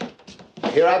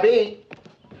 Here I be.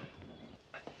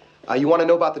 You want to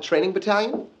know about the training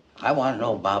battalion? I want to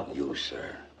know about you,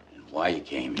 sir, and why you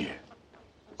came here.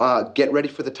 Get ready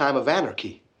for the time of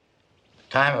anarchy.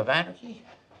 Time of anarchy?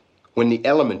 When the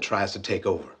element tries to take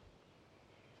over.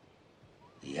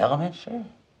 The element, sir?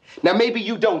 Now, maybe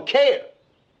you don't care,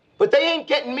 but they ain't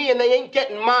getting me and they ain't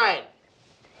getting mine.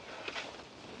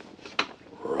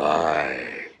 Right.